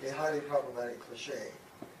 a highly problematic cliche.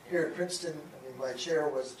 Here at Princeton, my chair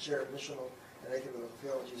was the chair of missional and ecumenical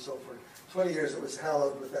theology, so for 20 years it was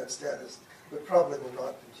hallowed with that status, but probably will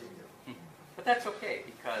not continue. But that's okay,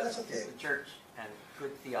 because That's okay. the church and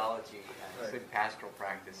good theology and Right. good pastoral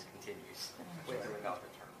practice continues with or without the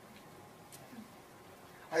term.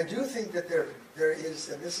 I do think that there is,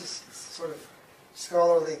 and this is sort of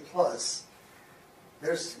scholarly plus,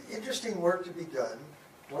 there's interesting work to be done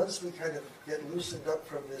once we kind of get loosened up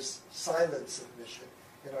from this silence of mission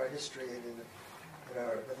in our history and in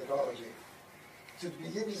our methodology, to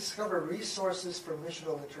begin to discover resources for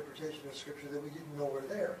missional interpretation of Scripture that we didn't know were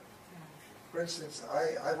there. For instance,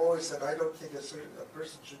 I've always said I don't think a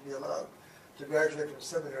person should be allowed to graduate from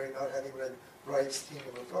seminary not having read Wright's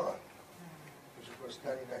Kingdom of God, which of course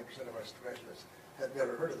 99% of our graduates have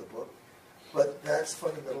never heard of the book, but that's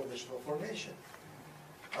fundamental missional formation.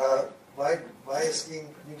 My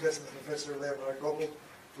esteemed New Testament professor Leonard Goebel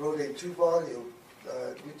wrote a 2-volume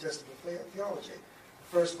New Testament theology.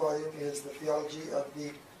 The first volume is the theology of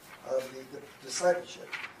the discipleship.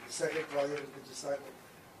 The second volume is the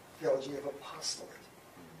theology of apostolate.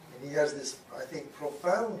 And he has this, I think,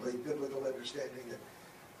 profoundly biblical understanding that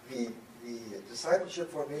the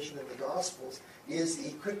discipleship formation in the Gospels is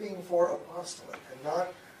equipping for apostolate and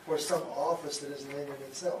not for some office that is an end in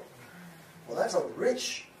itself. Well, that's a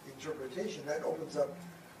rich interpretation. That opens up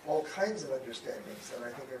all kinds of understandings that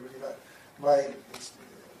I think are really not. My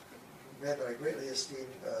man that I greatly esteem,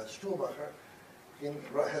 Stuhlmacher,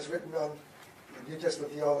 has written on New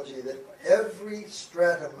Testament theology that every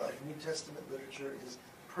stratum of New Testament literature is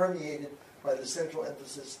permeated by the central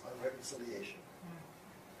emphasis on reconciliation.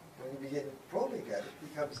 When you begin probing at it,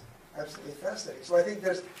 it becomes absolutely fascinating. So I think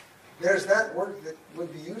there's that work that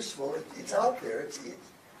would be useful. It's out there.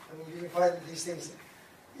 I mean, you can find these things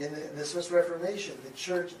in the Swiss Reformation. The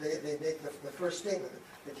church, they make the first statement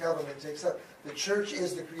that Calvin takes up. The church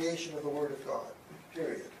is the creation of the Word of God,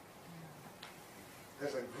 period.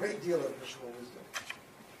 There's a great deal of missional wisdom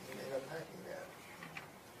in unpacking that.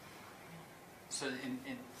 So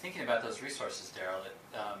in thinking about those resources, Daryl,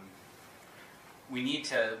 we need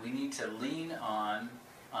to lean on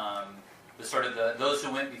the sort of those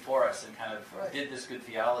who went before us and kind of Right. did this good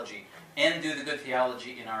theology and do the good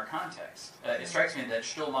theology in our context. It strikes me that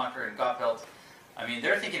Stuhlmacher and Goppelt, I mean,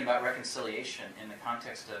 they're thinking about reconciliation in the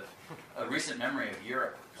context of a recent memory of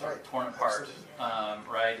Europe, sort of Right. torn apart,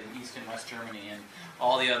 Absolutely. right, in East and West Germany, and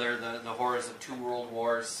all the other the horrors of 2 world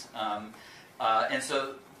wars, and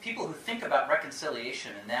so people who think about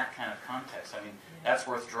reconciliation in that kind of context, I mean, that's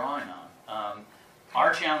worth drawing on.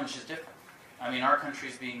 Our challenge is different. I mean, our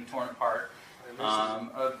country's being torn apart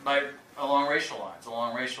along racial lines,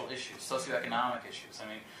 along racial issues, socioeconomic issues. I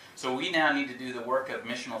mean, so we now need to do the work of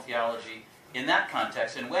missional theology in that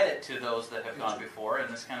context and wed it to those that have gone before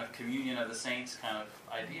in this kind of communion of the saints kind of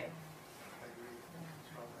idea. I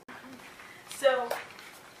agree. So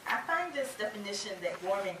I find this definition that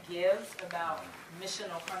Gorman gives about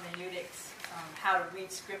missional hermeneutics, how to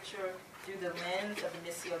read Scripture through the lens of the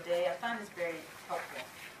Missio Dei, I find this very helpful.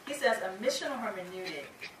 He says a missional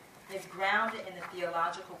hermeneutic is grounded in the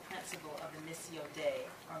theological principle of the Missio Dei,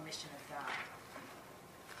 or mission of God.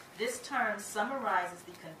 This term summarizes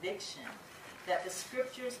the conviction that the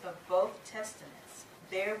Scriptures of both Testaments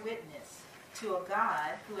bear witness to a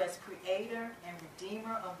God who, as creator and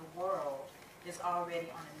redeemer of the world, is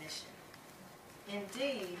already on a mission.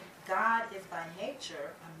 Indeed, God is by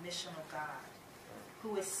nature a missional God,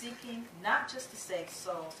 who is seeking not just to save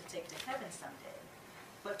souls to take to heaven someday,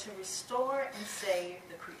 but to restore and save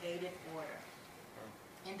the created order.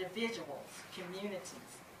 Individuals,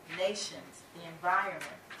 communities, nations, the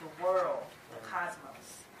environment, the world, the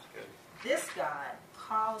cosmos. This God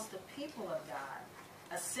calls the people of God,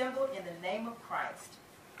 assembled in the name of Christ,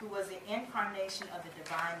 who was the incarnation of the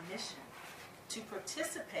divine mission, to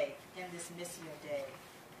participate in this Missio Dei,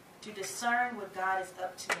 to discern what God is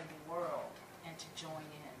up to in the world, and to join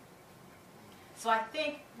in. So I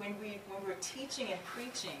think when we're teaching and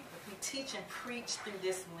preaching, if we teach and preach through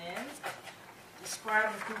this lens,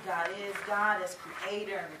 describing who God as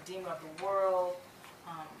creator and redeemer of the world,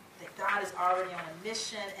 that God is already on a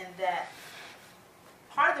mission, and that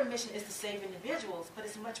part of the mission is to save individuals, but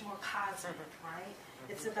it's much more cosmic, right?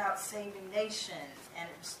 It's about saving nations and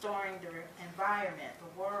restoring the environment,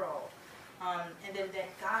 the world. And then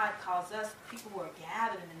that God calls us, people who are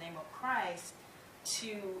gathered in the name of Christ,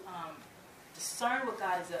 to discern what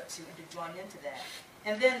God is up to and to join into that.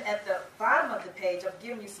 And then at the bottom of the page, I've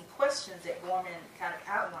given you some questions that Gorman kind of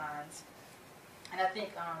outlines. And I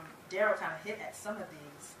think Daryl kind of hit at some of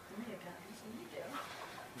these.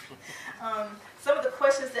 Some of the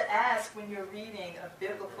questions to ask when you're reading a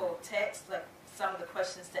biblical text, like some of the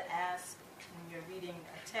questions to ask when you're reading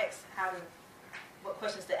a text, how to what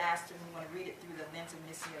questions to ask when we want to read it through the lens of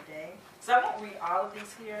Missio Dei. So I won't read all of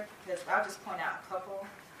these here, because I'll just point out a couple.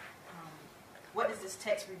 What does this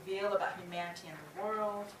text reveal about humanity and the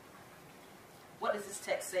world? What does this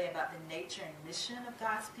text say about the nature and mission of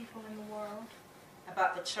God's people in the world?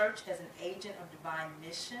 About the church as an agent of divine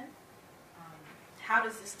mission? How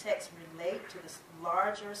does this text relate to the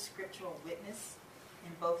larger scriptural witness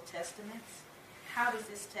in both testaments? How does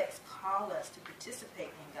this text call us to participate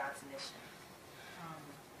in God's mission?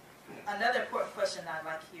 Another important question I'd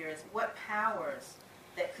like here is, what powers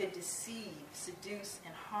that could deceive, seduce,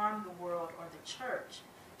 and harm the world or the church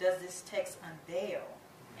does this text unveil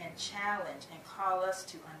and challenge and call us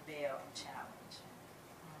to unveil and challenge?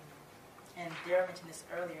 And Darrell mentioned this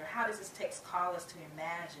earlier. How does this text call us to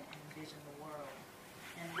imagine and envision the world?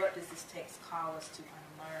 And what does this text call us to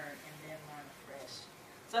unlearn and then learn afresh?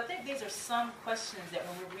 So I think these are some questions that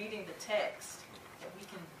when we're reading the text, that we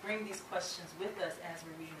can bring these questions with us as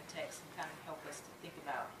we're reading the text and kind of help us to think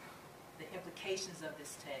about the implications of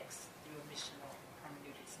this text through a missional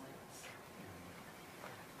hermeneutics lens.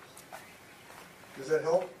 Does that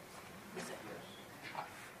help?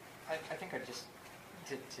 I think I just,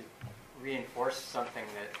 to reinforce something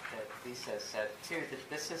that Lisa said too, that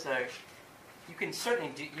this is you can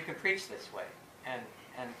certainly you can preach this way, and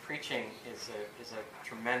preaching is a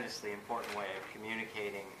tremendously important way of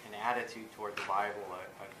communicating an attitude toward the Bible,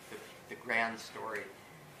 the grand story.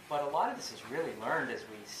 But a lot of this is really learned as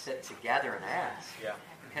we sit together and ask. Yeah.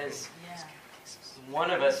 Because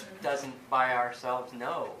one of us doesn't by ourselves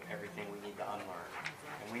know everything we need to unlearn.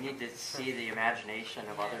 And we need to see the imagination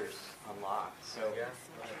of others unlocked. So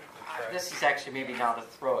this is actually maybe now to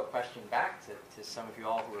throw a question back to some of you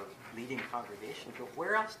all who are leading congregations. But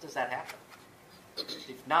where else does that happen?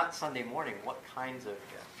 If not Sunday morning, what kinds of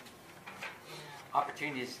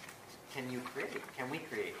opportunities can you create? Can we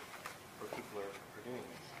create where people are doing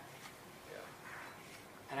this?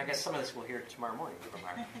 And I guess some of this we'll hear tomorrow morning from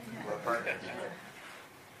our partners.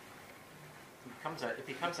 It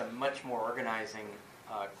becomes a much more organizing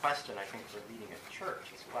question, I think, for leading a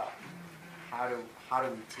church as well. How do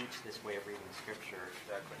we teach this way of reading Scripture?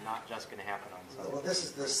 Not just going to happen on Sunday. Well, this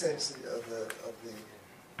is the sense of the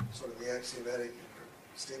sort of the axiomatic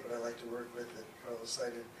statement I like to work with that Carlos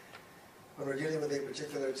cited. When we're dealing with a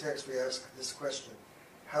particular text, we ask this question: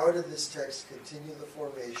 how did this text continue the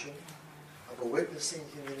formation of a witnessing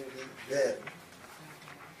community then,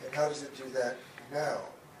 and how does it do that now?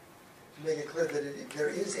 To make it clear that there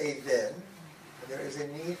is a then, and there is a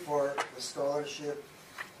need for the scholarship,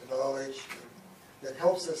 the knowledge that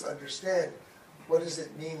helps us understand what does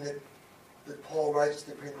it mean that Paul writes to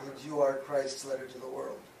the Corinthians, you are Christ's letter to the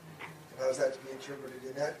world. And how is that to be interpreted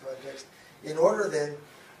in that context? In order then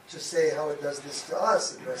to say how it does this to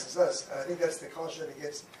us, addresses us. I think that's the caution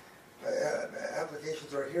against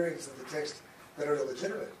applications or hearings of the text that are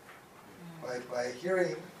illegitimate. By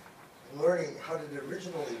hearing and learning how did it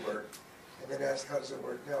originally work, and then ask how does it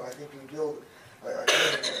work now, I think we build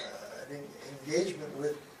an engagement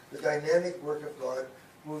with the dynamic work of God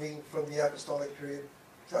moving from the apostolic period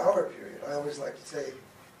to our period. I always like to say,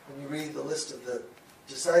 when you read the list of the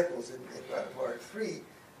disciples in Mark 3,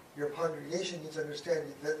 your congregation needs to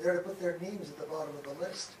understand that they're to put their names at the bottom of the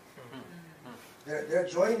list. They're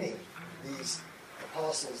joining these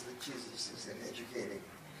apostles that Jesus is educating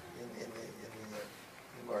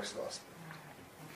in Mark's Gospel.